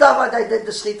shame of they did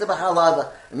the Shechita B'Chalada.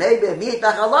 Maybe a Biyat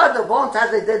B'Chalada won't have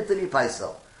they did to be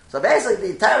Paisel. So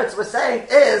basically the Teretz was saying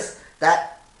is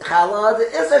that Chalada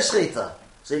is a Shechita.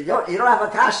 So you don't have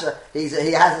a kasha. He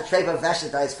has a treif of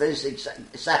Veshet that he's finishing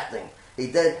shechting.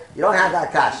 You don't have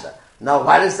that kasha. Now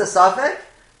what is the suffix?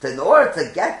 In order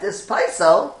to get this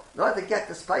Paisel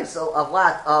of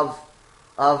what?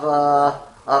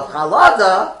 Of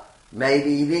Chalada,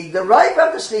 maybe you need the right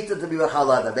of the Shechita to be with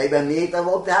Chalada. Maybe a meat that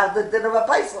won't have the din of a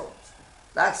Paisel.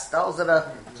 Those are the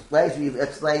ways we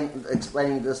explain these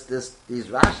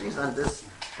Rashis and this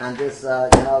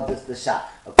Shach.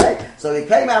 Okay, so we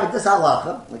came out with this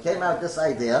halacha. We came out with this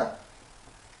idea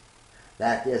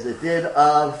that there's a din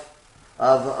of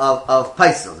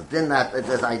Paisel. The din that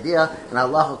this idea in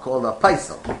halacha called a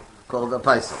Paisel.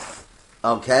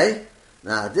 Okay,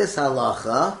 now this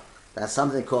halacha. That's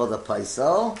something called a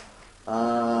paisel.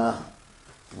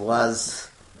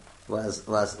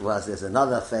 There's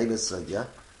another famous sugya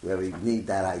where we need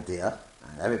that idea,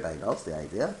 and everybody knows the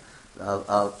idea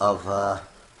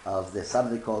of there's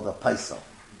something called a paisel.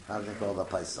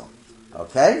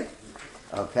 Okay,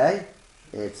 Okay?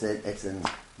 It's in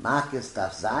Marcus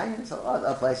Daf Zayin. It's a lot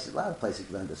of places you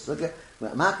can learn the Sugya.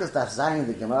 Marcus Daf Zayin,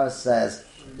 the Gemara says,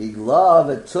 Ilah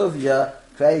v'tuvya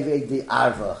krevei di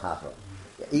arva hava.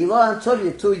 Ilah and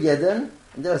Tuvya, two Yidden,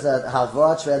 and there was a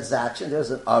halva transaction, there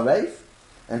was an Aref,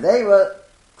 and they were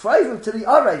craving to the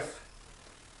Aref.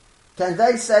 Can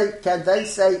they say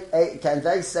Eidus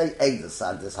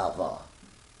on this halva?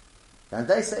 Can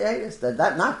they say Eidus? They're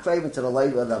not craving to the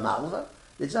labor of the Malva,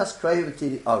 they're just craving to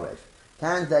the Aref.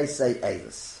 Can they say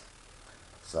Eidus?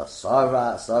 So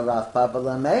Sorav Papa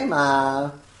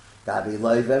Lamema Gabi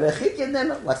Loiva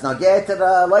Rechikin. What's not get to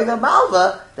the Loiva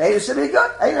Malva, the Eidus should be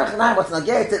good. What's not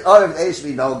get to Aref, the Eidus should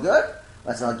be no good.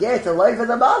 What's not get to Loiva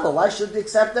the Malva, why should they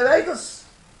accept the Eidus?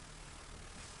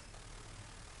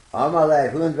 Amalei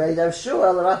Hun Veidav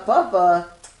Shuel Rav Papa.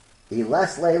 He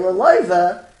less Leila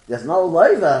Loiva. There's no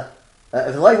Loiva.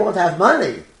 If the Loiva won't have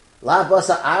money, La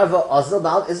Basa Arva Ozil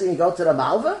Malva, isn't he go to the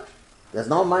Malva? There's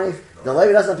no money. The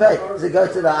Loiva doesn't pay. Does he go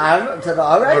to the Arva, to the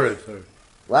Arev? Sorry.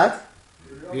 What?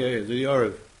 Yeah, the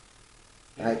Arev.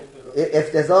 Right.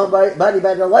 If there's no money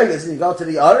by the Loiva, doesn't he go to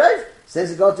the Arev?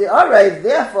 Since he go to the Arev,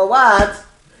 therefore what?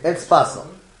 It's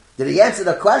possible. Did he answer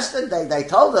the question? They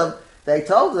told him. He's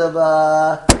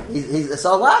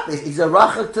so what? He's a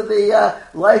rachel to the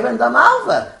Loiva and the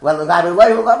Malva. Well, the guy with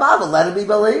Loiva and the Malva, let him be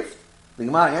believed. The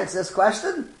Gemara answer this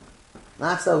question?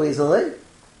 Not so easily,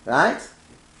 right?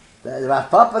 The Rav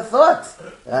Papa thought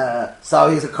so.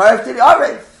 He's a curve to the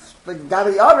Arev. Got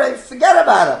the Arev, forget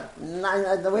about him.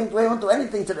 We won't do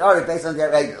anything to the Arev based on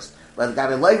their Eidos. But the guy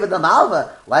with Loiva and the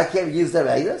Malva, why can't we use their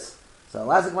Eidos? So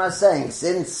what's the Gemara saying?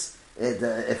 Since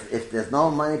if there's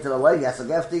no money to the Loiva, he has to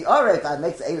give the Arev. That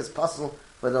makes the Eidos possible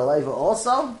for the Loiva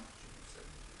also.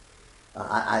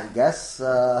 I guess.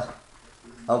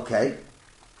 Okay.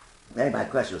 Maybe my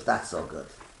question was not so good.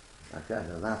 My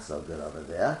question was not so good over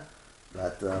there.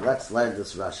 But let's learn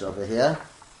this rush over here.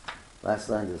 Let's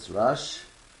learn this rush.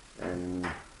 And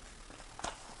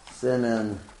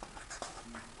Simen.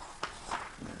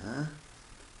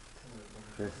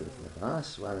 This is the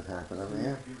rush. What has happened over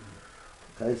here?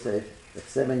 Okay, so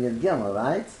it's Simen Yud Gimel,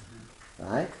 right?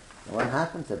 Right? And what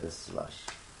happened to this rush?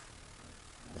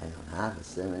 They don't have a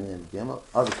Simen Yud Gimel.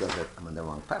 Oh, because I'm in the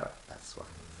wrong parak. That's why.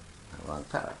 Wrong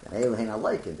parak. And Elohim I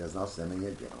like it. There's no Simen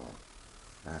Yud Gimel.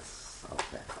 That's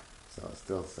okay. So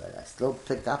I still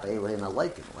picked up Elohim I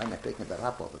like it. Why am I picking that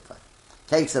up all the time?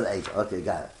 Cakes of Edom. Okay,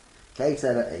 got it. Cakes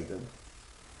of Edom.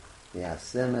 We have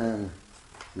Simen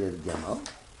Yud Gimel.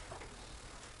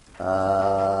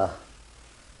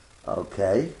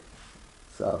 Okay.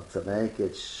 So to make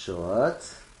it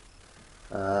short,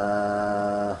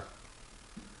 the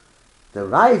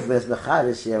Rav is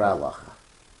Mechadish Yer Halacha.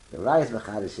 The Rav is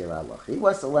Mechadish Yer Halacha. He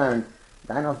wants to learn.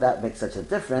 I don't know if that makes such a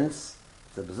difference.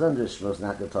 The Bezunder Shmuel's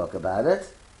not going to talk about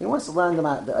it. He wants to learn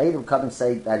about the Edom come and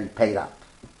say that he paid up.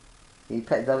 He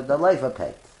paid the Leiva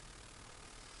paid.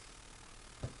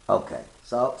 Okay,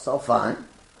 so fine.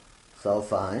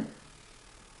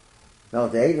 No,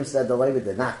 the Edom said the Leiva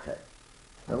did not pay.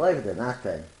 The Leiva did not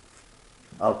pay.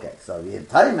 Okay, so the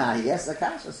entire yes, the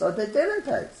kasha, so they didn't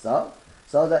pay. So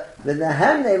the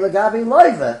Nehemne Lagabi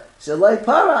Leiva Shaloi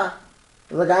Para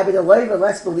Lagabi the Leiva.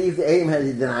 Let's believe the Edom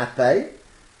did not pay.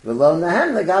 Below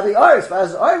Nehemne Lagabi Or. As far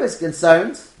as Or is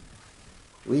concerned,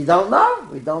 we don't know.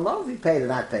 We don't know if he paid or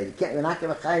not paid. We're not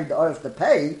going to chayiv the Or to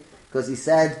pay because he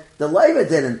said the Leiva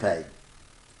didn't pay.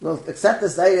 Well, except the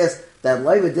status that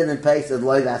Leiva didn't pay, so the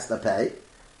Leiva has to pay.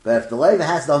 But if the Leiva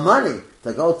has no money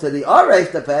to go to the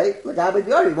Oref to pay, Lagabi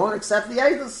the Or, he won't accept the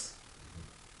Eidos.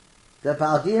 The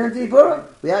Palgir and Dibura.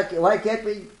 Why can't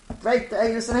we break the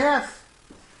Eidos in half?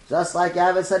 Just like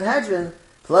Avid said, Hedron,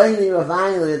 Pliny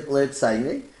Ravani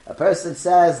Litzayni. A person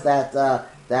says that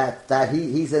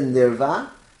he's in Nirva.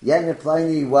 Yet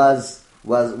Pliny was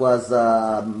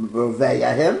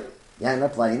Roveya him.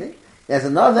 Yet Pliny. There's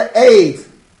another aid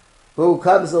who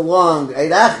comes along,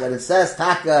 Eid Achad, and says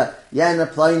Taka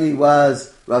Yana Pliny was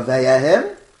Roveya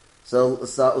him.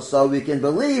 So we can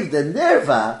believe the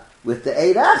Nirva with the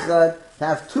Eid Achad to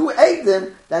have two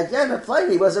Eidim that Yana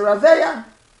Pliny was a Roveya.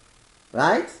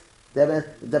 Right?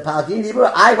 The Palgin Hebrew,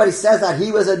 what he says that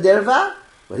he was a Nirva,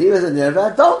 but he was a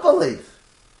Nirva, don't believe.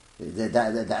 He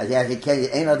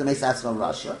ain't other makes that's from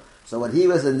Russia. So when he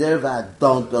was a Nirva,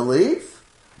 don't believe.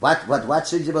 What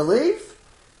should you believe?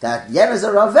 That Yen is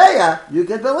a Raveya, you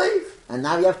can believe. And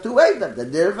now you have two Eidim, the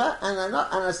Nirva and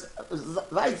a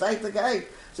right side the guy.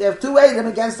 So you have two Eidim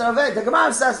against the Raveya. The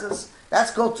Gemara says this.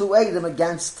 That's called two Eidim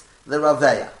against the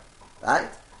Raveya. Right?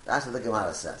 That's what the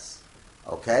Gemara says.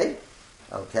 Okay?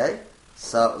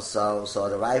 So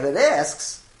the Ravid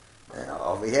asks,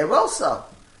 over here also,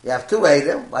 You have two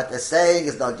Eidim. What they're saying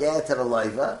is Nogea to the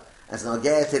Loiva, and it's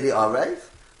Nogea to the Orev.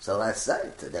 So let's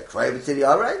say, they're craving to the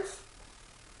Orev.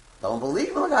 Don't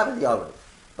believe them, Lagabi the Orev.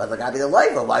 But Lagabi the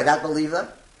Loiva, why not believe them?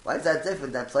 Why is that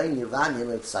different than playing Yirvani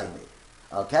with Saimi?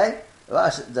 Okay?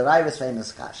 The Rav is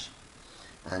famous Kash.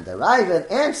 And the Rav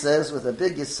answers with a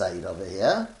big side over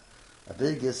here. A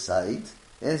big side.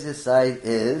 His side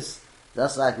is,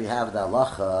 just like we have the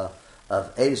halacha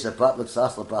of Eish Batla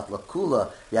Ksasla Batla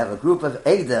Kula, you have a group of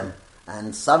Eidim,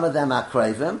 and some of them are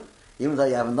Kravim. Even though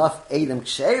you have enough Eidim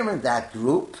Ksherim in that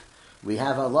group, we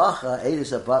have halacha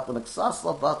Eish Batla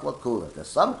Ksasla Batla Kula. There's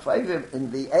some Kravim in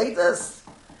the Eidus,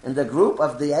 in the group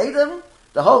of the Eidim,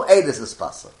 the whole Eidus is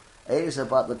possible. Eish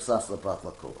Batla Ksasla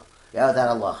Batla Kula. You have that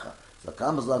halacha. So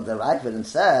comes along the Ravid and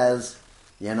says,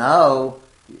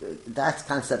 that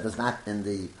concept is not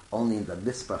only in the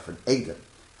mitzvah for Eidim,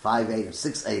 5 Eidim,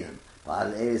 6 Eidim.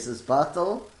 But Eidus is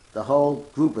batal, the whole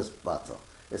group is batal.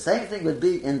 The same thing would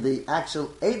be in the actual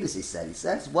Eidus, he said. He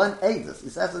says one Eidus. He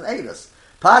says an Eidus.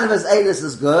 Part of his Eidus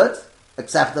is good,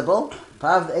 acceptable.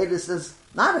 Part of the Eidus is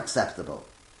not acceptable.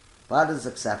 Part is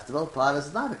acceptable, part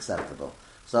is not acceptable.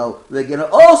 So we're going to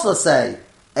also say,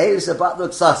 Eidus Batla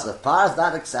Ksasla. Part is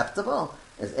not acceptable.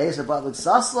 Is Eidus Batla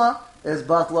Ksasla, is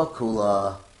Batla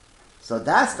Kula. So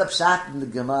that's the pshat in the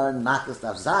Gemara in Makkos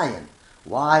Daf Zayin.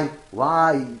 Why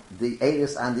the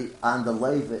Eidus on the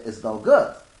Leva is no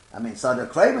good? I mean, so they're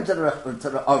craving to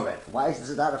the Orev. Why does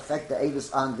it not affect the Eidus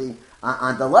on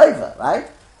the Leva, right?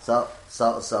 So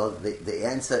the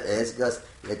answer is because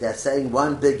they're saying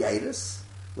one big Eidus,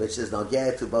 which is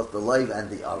Nogea to both the Leva and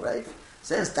the Orev.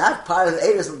 Since that part of the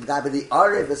Eidus, the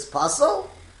Orev is puzzle,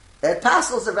 it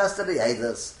puzzles the rest of the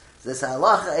Eidus. This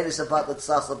halacha Eidus about the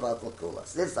Ksasla about Lakula.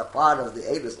 Since the part of the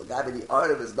Eidus, the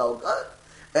Orev is no good,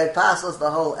 it passes the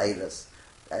whole Eidus.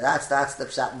 And that's the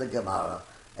pshat in the Gemara.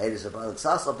 Eidus about the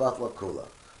Ksasla about Lakula.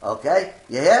 Okay?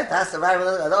 You hear? That's the right.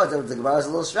 I know the Gemara is a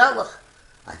little shvelach.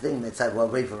 I think they said, well,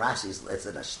 read from Rashi, it's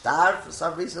in a star for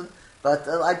some reason. But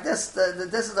like this,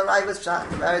 this is the right pshat.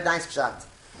 Very nice pshat.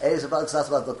 Eidus about the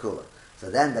Ksasla about Lakula. So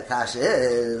then the kasha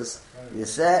is, you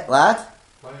say, what?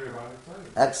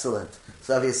 Excellent.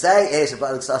 So if you say Eish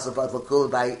Abad Ksasla Bat Lakul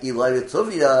by Eloi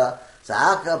Tuvia, so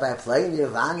how come by playing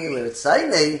Yirvani with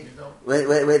Tzaini,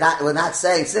 we're not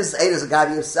saying since Eish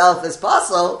Agadi himself is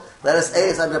puzzle, let us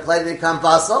Eish on the play to become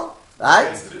puzzle,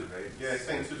 right? Yeah, he's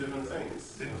saying two different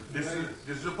things. This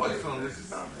is a place on this is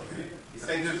not. He's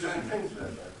saying two different things.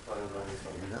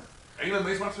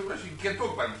 He can't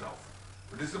talk by himself.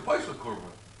 But this is a place for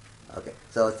Korban. Okay,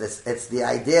 so it's the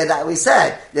idea that we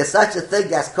said. There's such a thing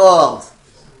that's called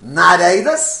not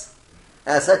Eidus,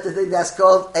 and such a thing that's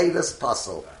called Eidus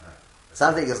puzzle.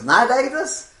 Something is not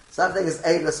Eidus, something is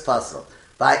Eidus puzzle.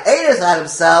 By Eidus on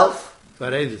himself,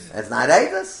 it's not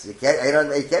Eidus. You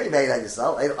can't be made on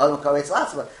yourself. Eidus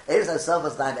on himself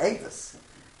is not Eidus.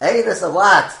 Eidus of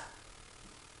what?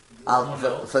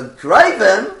 For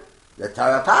Kravim, the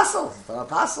Torah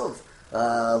apostles.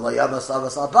 Layamas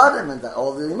Avas Albanim and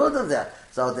all the limudim there.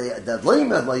 So the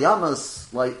limit Layamas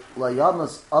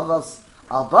Avas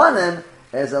Albanim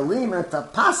is a limit to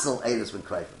passel Eidus with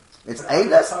Kravim. It's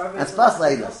Eidus and it's passel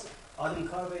Eidus. Adam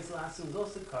Karvei's last name is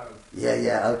also Karv.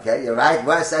 Yeah, okay, you're right.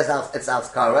 Where it says it's Al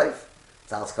Karev,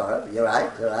 it's Al Karev. You're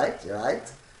right.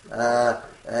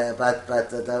 But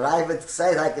the Ravid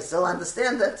says I can still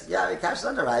understand it. Yeah, you can't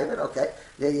understand the Ravid. Okay,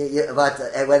 but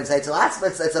when it says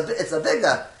it's a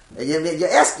bigger. You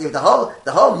ask if the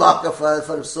whole marker for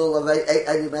the psul of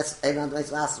Einan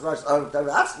last verse or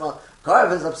the Asma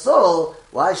Karv is a psul.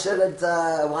 Why should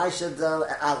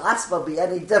Al Asma be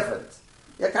any different?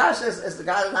 Your kasha is the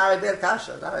guy not a bad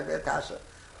kasha.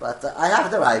 But I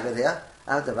have the Ravid here.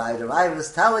 The Ravid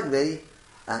is telling me,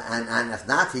 and if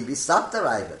not, he'd be stopped the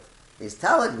Ravid. He's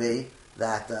telling me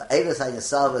that Eidus on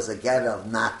yourself is a get of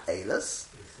not Eidus.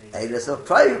 Eidus of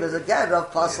Pravim is a get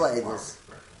of Pasla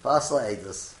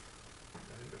Eidus.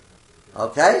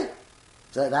 Okay?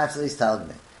 So that's what he's telling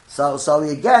me. So we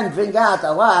again bring out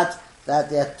a lot that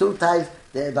there are two types.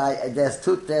 There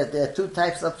are two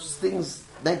types of things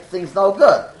make things no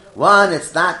good. One,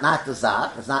 it's not the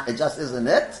zah. It just isn't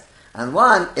it. And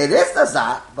one, it is the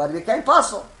zah, but it became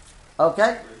puzzle.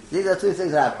 Okay? These are two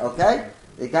things that happen. Okay?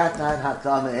 We got that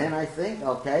hakama in, I think.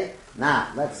 Okay?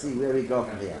 Now, let's see where we go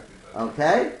from here.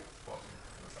 Okay?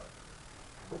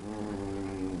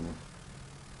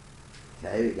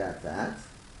 Okay, we got that.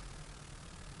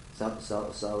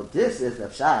 So this is the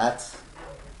pshat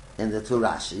in the two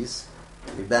Rashis.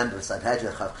 Remember,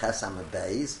 Sanhedrin Chav Ches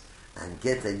Beis and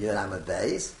Git and Yud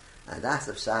Beis, and that's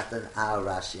the pshat in our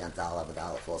Rashi and Tal Abed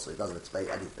Aleph also. He doesn't explain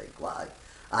anything. Why?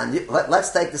 And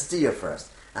let's take the steer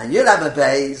first. And Yud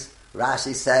Beis,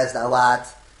 Rashi says that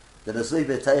what? The Mesui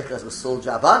B'Teicha is Mesul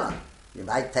Jabana. You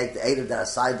might take the Eidim that are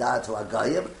side out to a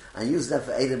Goyim and use them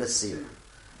for Eidim Asir.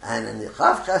 And in the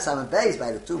Chav Chesam and Beis,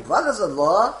 by the two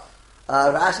brothers-in-law,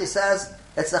 Rashi says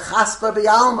it's a Chaspa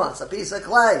B'Yalma. It's a piece of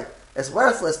clay. It's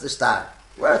worthless to start.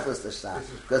 Worthless to start.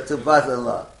 Because two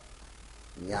brothers-in-law.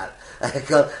 Yeah.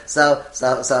 So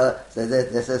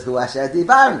this is who Asher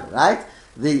Dibarnu, right?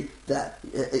 The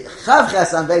Chav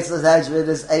Chesam Beis L'Hejvid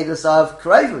is Eidos of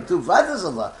Kraven. Two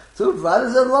brothers-in-law. Two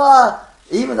brothers-in-law.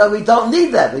 Even though we don't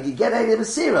need that, we can get Eidim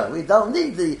Asira. We don't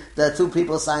need the two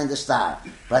people signed the star.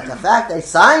 But the fact they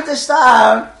signed the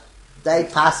star, they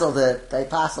passed it.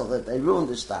 They ruined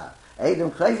the star.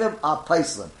 Eidim Krevim are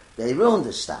Paislim. They ruined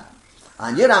the star.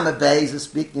 And Yiram Beis is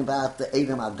speaking about the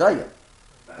Eidim Agoyim.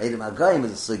 Eidim Agoyim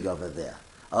is a sug over there.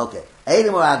 Okay.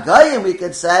 Eidim or Agoyim, we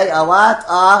could say, are what?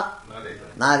 Are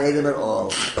not Eidim at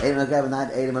all. Eidim Agoyim are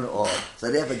not Eidim at all.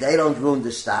 So therefore, they don't ruin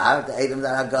the star. The Eidim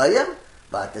that are Agoyim.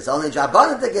 But there's only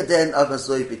Jabbanim to get in of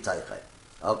Mesui B'Teicha.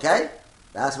 Okay?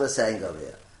 That's what we're saying over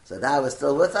here. So now we're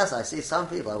still with us. I see some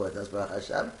people are with us, Baruch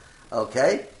Hashem.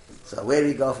 Okay? So where do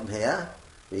we go from here?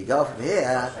 We go from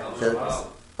here to...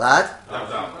 What?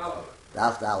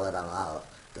 Daf Dalet Am Aleph.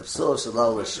 The Psul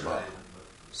Shelo Lishma.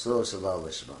 Psul Shelo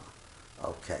Lishma.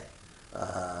 Okay.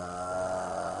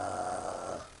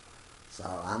 So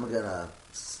I'm going to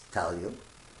tell you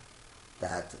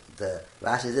that the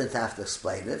Rashi didn't have to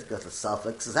explain it because it's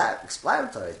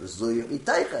self-explanatory. It was Zuyu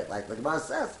B'Teicha, like the Gemara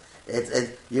says.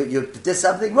 You did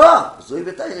something wrong. Zuyu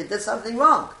B'Teicha, you did something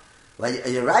wrong. When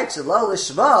you write Shelo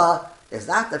Lishma, it's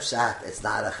not the Pshat, it's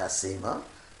not a Chasima.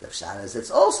 The Pshat is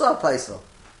it's also a Paisel.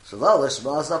 Shelo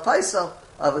Lishma is a Paisel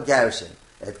of a Gerushin.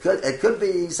 It could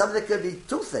be something. Could be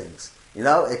two things. You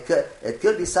know, it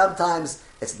could be sometimes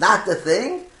it's not the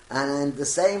thing, and the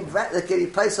same it could be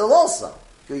Paisel also.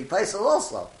 Could be Paisel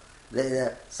also.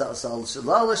 So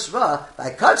Shelo Lishma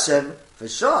by Kachim for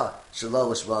sure. Shelo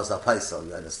Lishma is a Paisel.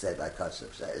 You understand by Kachim.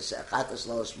 Chatas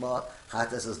Shelo Lishma,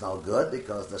 Chatas is no good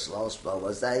because the Shelo Lishma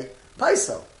was a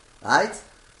Paisel, right?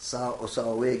 So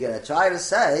we're going to try to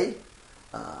say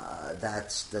that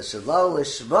the Shelo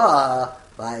Lishma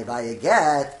by a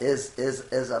get is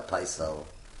a Paisel,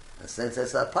 and since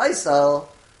it's a Paisel,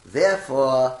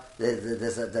 therefore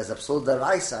there's a Psul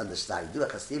D'Oraisa on the star. You do a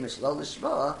Chasim Shelo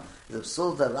Lishma, the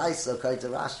Psul D'Oraisa according to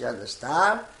Rashi on the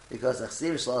star, because the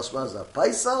Chasim Shelo Lishma is a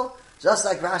Paisel, just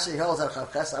like Rashi holds that Chav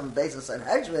Chesam Beis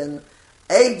Sanhedrin,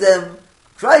 Eidim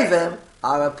Krevim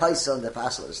are a Paisel in the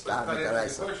Pasal of the star. But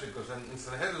that's the question, because in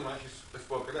Sanhedrin Rashi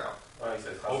spoke it out.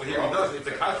 Over here he doesn't. If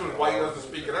the question is why he doesn't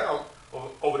speak it out,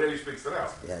 over there he speaks it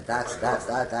out. Yeah, that's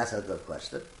a good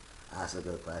question. That's a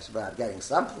good question, but I'm getting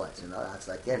someplace, you know.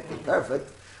 I can't be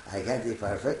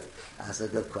perfect. That's a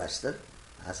good question.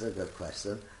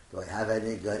 Do I have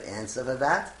any good answer for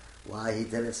that? Why he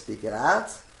didn't speak it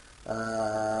out?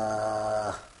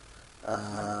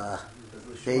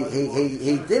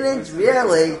 He didn't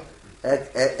really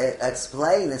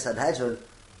explain in Sanhedrin,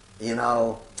 you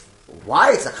know,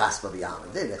 why it's a chaspa b'yam.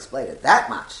 He didn't explain it that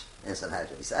much in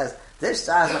Sanhedrin. He says, this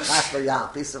child is a chaspa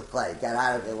b'yam, piece of clay. Get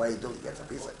out of there. What do you do? He gets a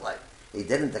piece of clay. He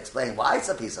didn't explain why it's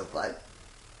a piece of clay.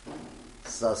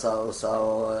 So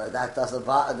that doesn't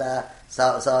bother.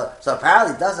 So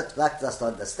apparently, he does expect us to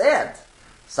understand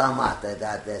somewhat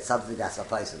that there's something that's a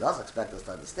place. He does expect us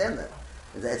to understand it.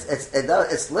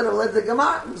 It's literally the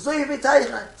Gemara. Zuyu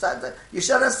B'Teicha. You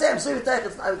should understand. Zuyu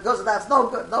B'Teicha. Because that's no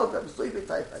good. Zuyu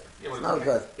B'Teicha. It's no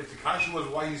good. If the question was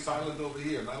why he's silent over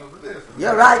here, not over there.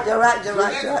 You're right. You're right.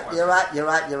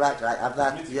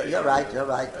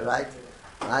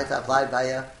 Right. Applied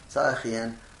by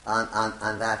Tzarachian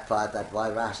on that part. That why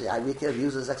Rashi. We could have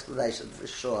used his explanation for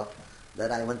sure.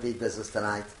 That I wouldn't be business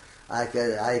tonight. I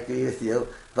agree with you,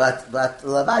 but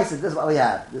Levi says this is what we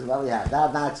have.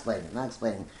 Not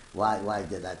explaining why he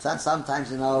did that.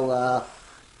 Sometimes I know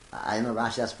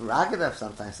Rashi has prerogative.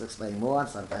 Sometimes to explain more, and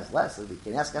sometimes less. So we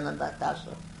can ask him that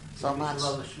kasha so much. Maybe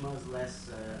Shelo Lishma is less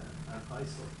a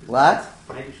Paisel. What?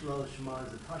 Maybe Shelo Lishma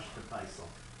is a Pash to Paisel.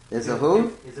 Is a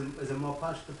who? Is a more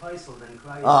Pash to Paisel than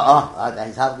Krayim. Oh,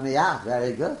 he's helping me out.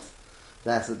 Very good.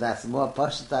 That's more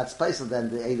Pash that's Paisel than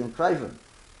the Eidim Krayim.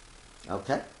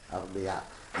 Okay.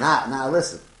 Now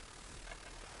listen.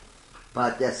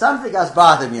 But there's something that's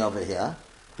bothering me over here.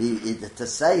 To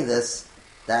say this,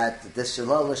 that the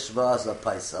Shelo Lishma is a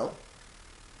Paisel,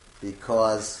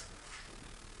 because,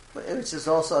 which is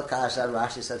also a kasha.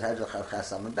 Rashi said, "Hedra Chav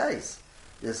Chesam and Beis."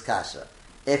 This kasha.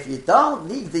 If you don't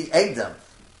need the Eidim,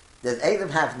 the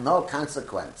Eidim have no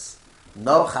consequence,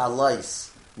 no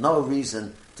chalais, no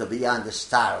reason to be on the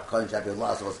star. According to Rabbi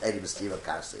Elazar, was Eidim Stira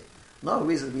Karsi. No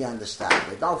reason to be on the star.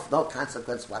 There's no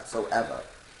consequence whatsoever.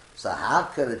 So how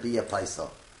could it be a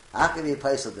paisel? How can it be a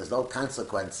paisel? There's no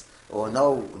consequence or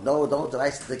no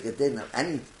device to think it didn't have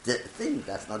anything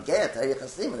that's not get.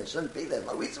 It shouldn't be there.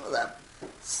 No reason for them.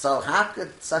 So how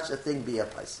could such a thing be a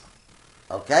paisel?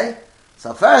 Okay.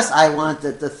 So first, I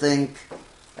wanted to think.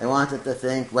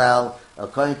 Well,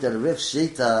 according to the Rif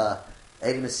Shita,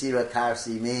 Eid Mesira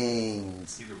Karsi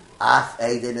means Af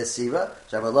Eid Mesira.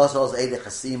 Shabbos Eid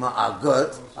Chasima are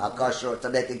good, are kosher to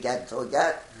make a get to a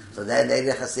get. So then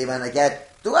Eid Chasima and a get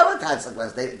do have a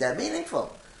consequence. They're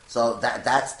meaningful. So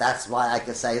that's why I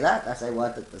could say that. That's what I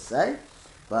wanted to say.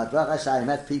 But Baruch Hashem, I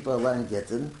met people learning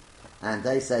Gittin, and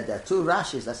they said there are two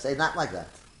Rashis that say not like that.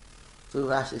 Two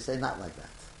Rashis say not like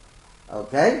that.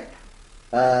 Okay?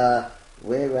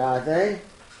 Where are they?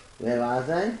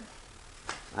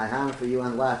 I have them for you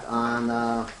on what? On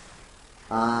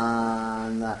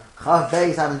Chav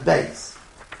Beis Amid Beis.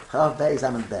 Chav Beis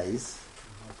Amid Beis.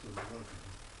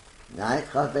 Right?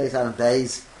 Chav Beis Amid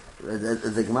Beis.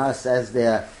 The Gemara says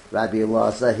there, Rabbi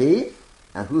Elazar he,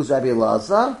 and who's Rabbi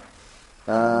Elazar?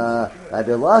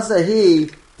 Rabbi Elazar he,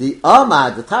 the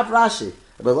Omar, the top Rashi.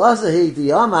 Rabbi Elazar he,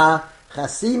 the Omar,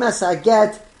 Chasima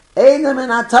Saget, Einam in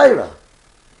HaTorah.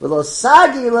 Below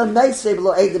Sagi L'Meisvei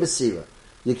below Eid B'Sira.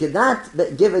 You cannot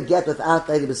give a get without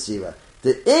Eid B'Sira.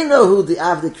 The Inohu the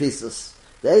Avdi Krisus.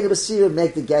 The Eid B'Sira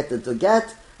make the get into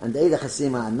get, and the Eid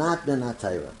Chasima are not min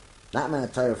HaTorah. Not min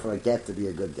HaTorah for a get to be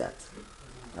a good get.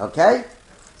 Okay?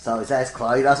 So he says,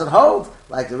 Klai doesn't hold,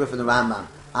 like the Rif and the Rambam,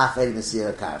 Af Eid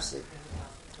B'Sira Karsi.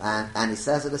 And he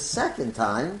says it a second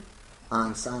time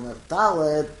on Samar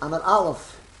Daled Amar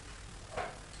Aleph.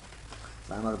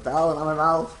 Samar Daled Amar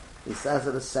Aleph. He says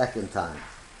it a second time.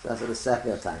 Rabbi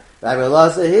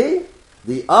Elazar he,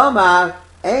 the Omar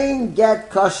ain't get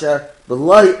kosher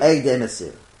below Eidei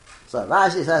Mesir. So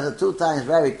Rashi says it two times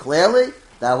very clearly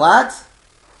that what?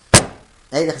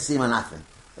 Eidei Chasima nothing.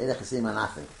 Eidei Chasima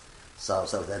nothing. So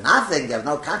if they're nothing, they have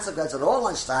no consequence at all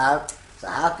on Shtar. So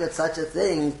how could such a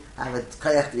thing have a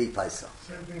koyach to be paisel?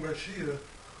 Same thing by Shia.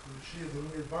 The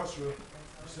Lumir Basra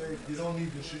say you don't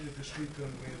need the street and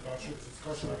the Basra because it's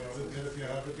kosher about it, and if you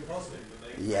have it, you're possible.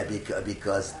 Yeah,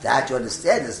 because that you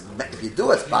understand is if you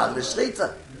do it, it's part of the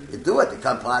shechita. You do it,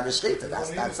 become part of the shechita. That's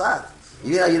it.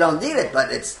 You know, you don't need it,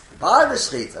 but it's part of the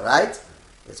shechita, right?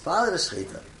 It's part of the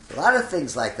shechita. A lot of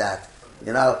things like that.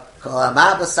 You know, you don't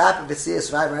have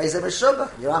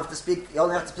to speak. You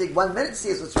only have to speak 1 minute. See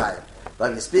what's right.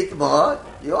 But if you speak more,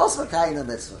 you also kind of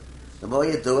mitzvah. The more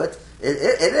you do it,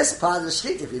 it is part of the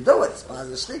shechita. If you do it, it's part of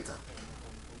the shechita.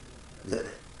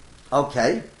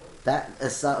 Okay. That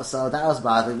is so that was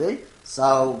bothering me.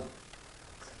 So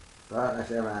I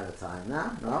think I'm out of time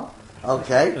now. No?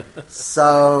 Okay.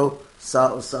 So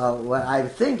what I'm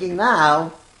thinking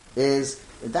now is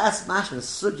that's mashma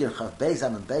sugya chav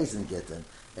beizam and beizin gittin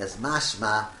is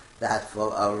mashma that for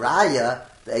a raya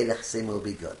the eidach sim will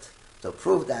be good to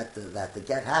prove that the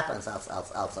get happens as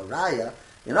a raya.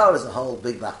 You know, there's a whole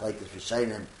big machlokes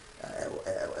rishonim.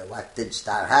 What did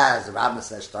Shtar has? The Rambam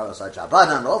says Shtar was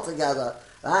Jabanan altogether.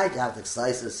 Right, you have the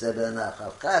Ksaisis Sibin,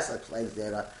 Chavches, explains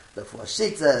there the four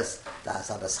Shitas, Das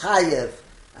Abbas Chayev,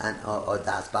 and or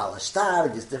Das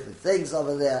Balashtar, these different things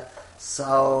over there.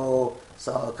 So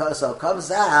it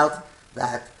comes out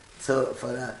that for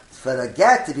the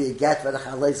get to be a get for the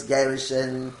Chalais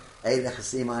Gerishin, Eidei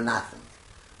Chasima or nothing.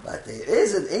 But there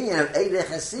is an Inyan of Eidei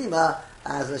Chasima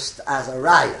as a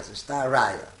Raya, as a Shtar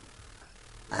Raya.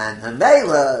 And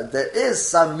Mela, there is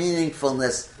some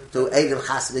meaningfulness to Eidei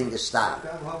Chasima Geshtar.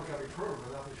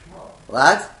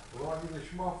 What?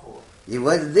 You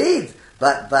wouldn't need,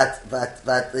 but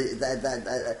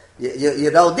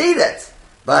you don't need it.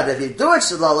 But if you do it,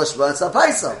 Shalom Lishma, it's a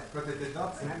paisel. But they did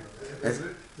not say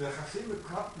the Chasim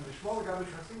cut the Shmuel got the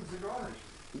Chasim to go on.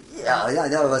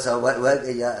 Yeah. So what?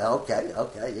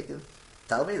 Okay, you can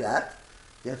tell me that.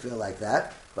 You feel like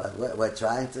that, but we're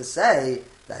trying to say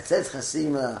that since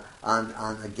Chasima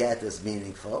on the get is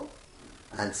meaningful,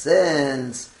 and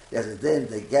since there's a din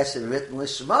the get should written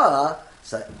Lishma,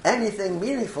 so anything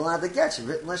meaningful on the get should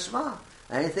written Lishma.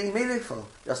 Anything meaningful,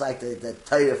 just like the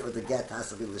Torah for the get has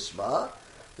to be Lishma.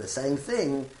 The same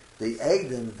thing, the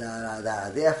Eidim that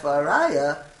are there for a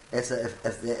raya,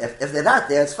 if they're not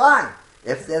there, it's fine.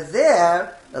 If they're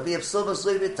there, it'll be a psul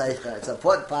b'sui b'teicha. It's an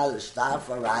important part of the shtar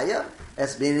for raya.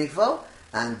 It's meaningful,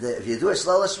 and if you do a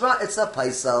shlo l'shma, it's a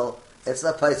paisel. It's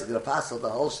a paisel. You're going to paisel the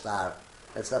whole shtar.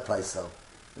 It's a paisel.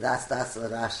 That's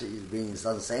what Rashi means.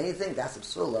 Doesn't say anything. That's a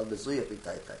psul b'sui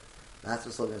b'teicha. That's a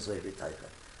psul b'sui b'teicha.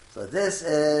 So this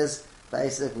is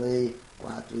basically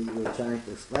what we were trying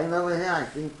to explain over here. I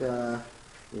think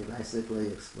we basically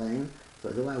explained So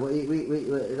in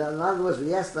other words,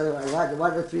 we asked what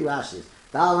are the three Rashis?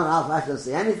 Dal and Alf Rashi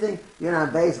doesn't say anything.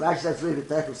 Yunam Beis Rashi says three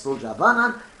v'techel sul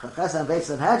jabanan. Chaches and Beis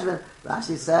and Hedgman.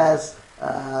 Rashi says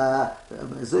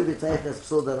zui v'techel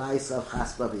sul the rice of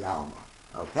chaspa b'yalma.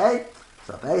 Okay,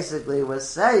 so basically we're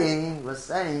saying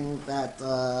that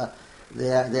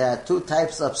there are two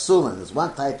types of psulim. There's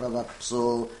one type of a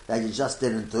psul that you just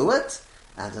didn't do it,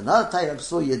 and another type of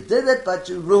psul you did it but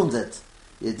you ruined it.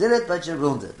 You did it but you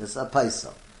ruined it. It's a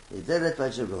paisel. You did it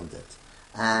but you ruined it.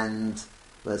 And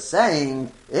we're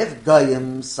saying if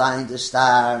Goyim signed a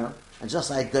star, and just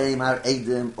like Goyim are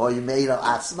Eidim or you made a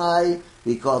Atzmai,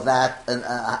 we call that a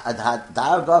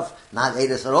Dargov, not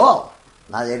Eidos at all.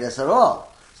 Not Eidos at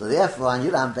all. So therefore, on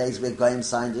Yudam Beis, where Goyim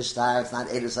signed the star, it's not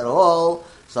Eidos at all.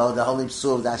 So the holy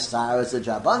psul of that star is a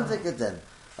Jaban Tiketim,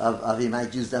 of he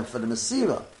might use them for the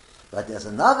Masira. But there's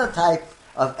another type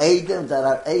of Eidim that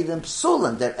are Eidim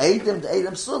Psulim. They're Eidim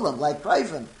Psulim, like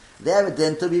Kraven. They're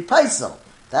then to be Paisel.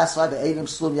 That's why the Eidim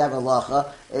Psulim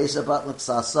Yavalacha, Esha Bat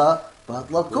L'Ksasa,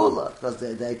 Bat L'Kula, because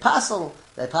they passel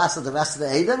the rest of the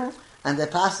Eidim, and they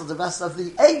passel the rest of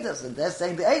the Eidos, and they're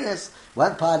saying the Eidos,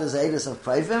 one part is Eidos of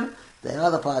Kraven, the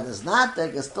other part is not,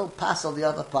 they can still passel the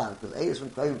other part, because Eidos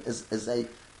from Kraven is a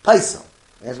Paisel.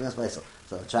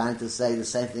 So we're trying to say the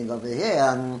same thing over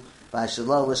here, by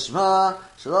Shalol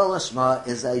Lishma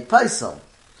is a Paisel.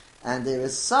 And there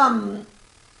is some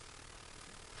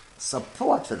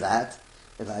support for that.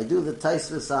 If I do the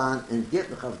Taisvis on in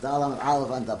Gittin Chavdalam and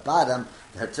Aleph on the bottom,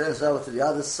 that turns over to the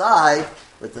other side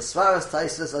with the Svaras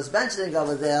Taisvis I was mentioning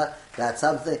over there that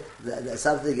something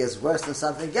is worse than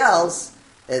something else,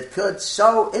 it could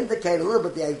indicate a little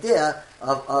bit the idea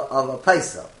of a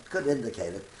Paisel. It could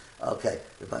indicate it. Okay,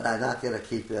 but I'm not going to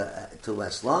keep you too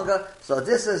much longer. So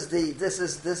this is the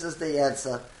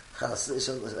answer.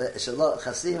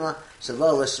 Chasima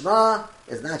Shalol Lishma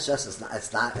is not just it's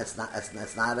not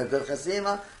a good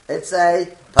chasima. It's a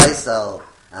paisel,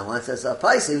 and once it's a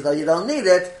paisel, though you don't need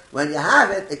it, when you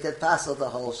have it, it can pass the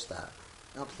whole star.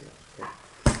 Okay.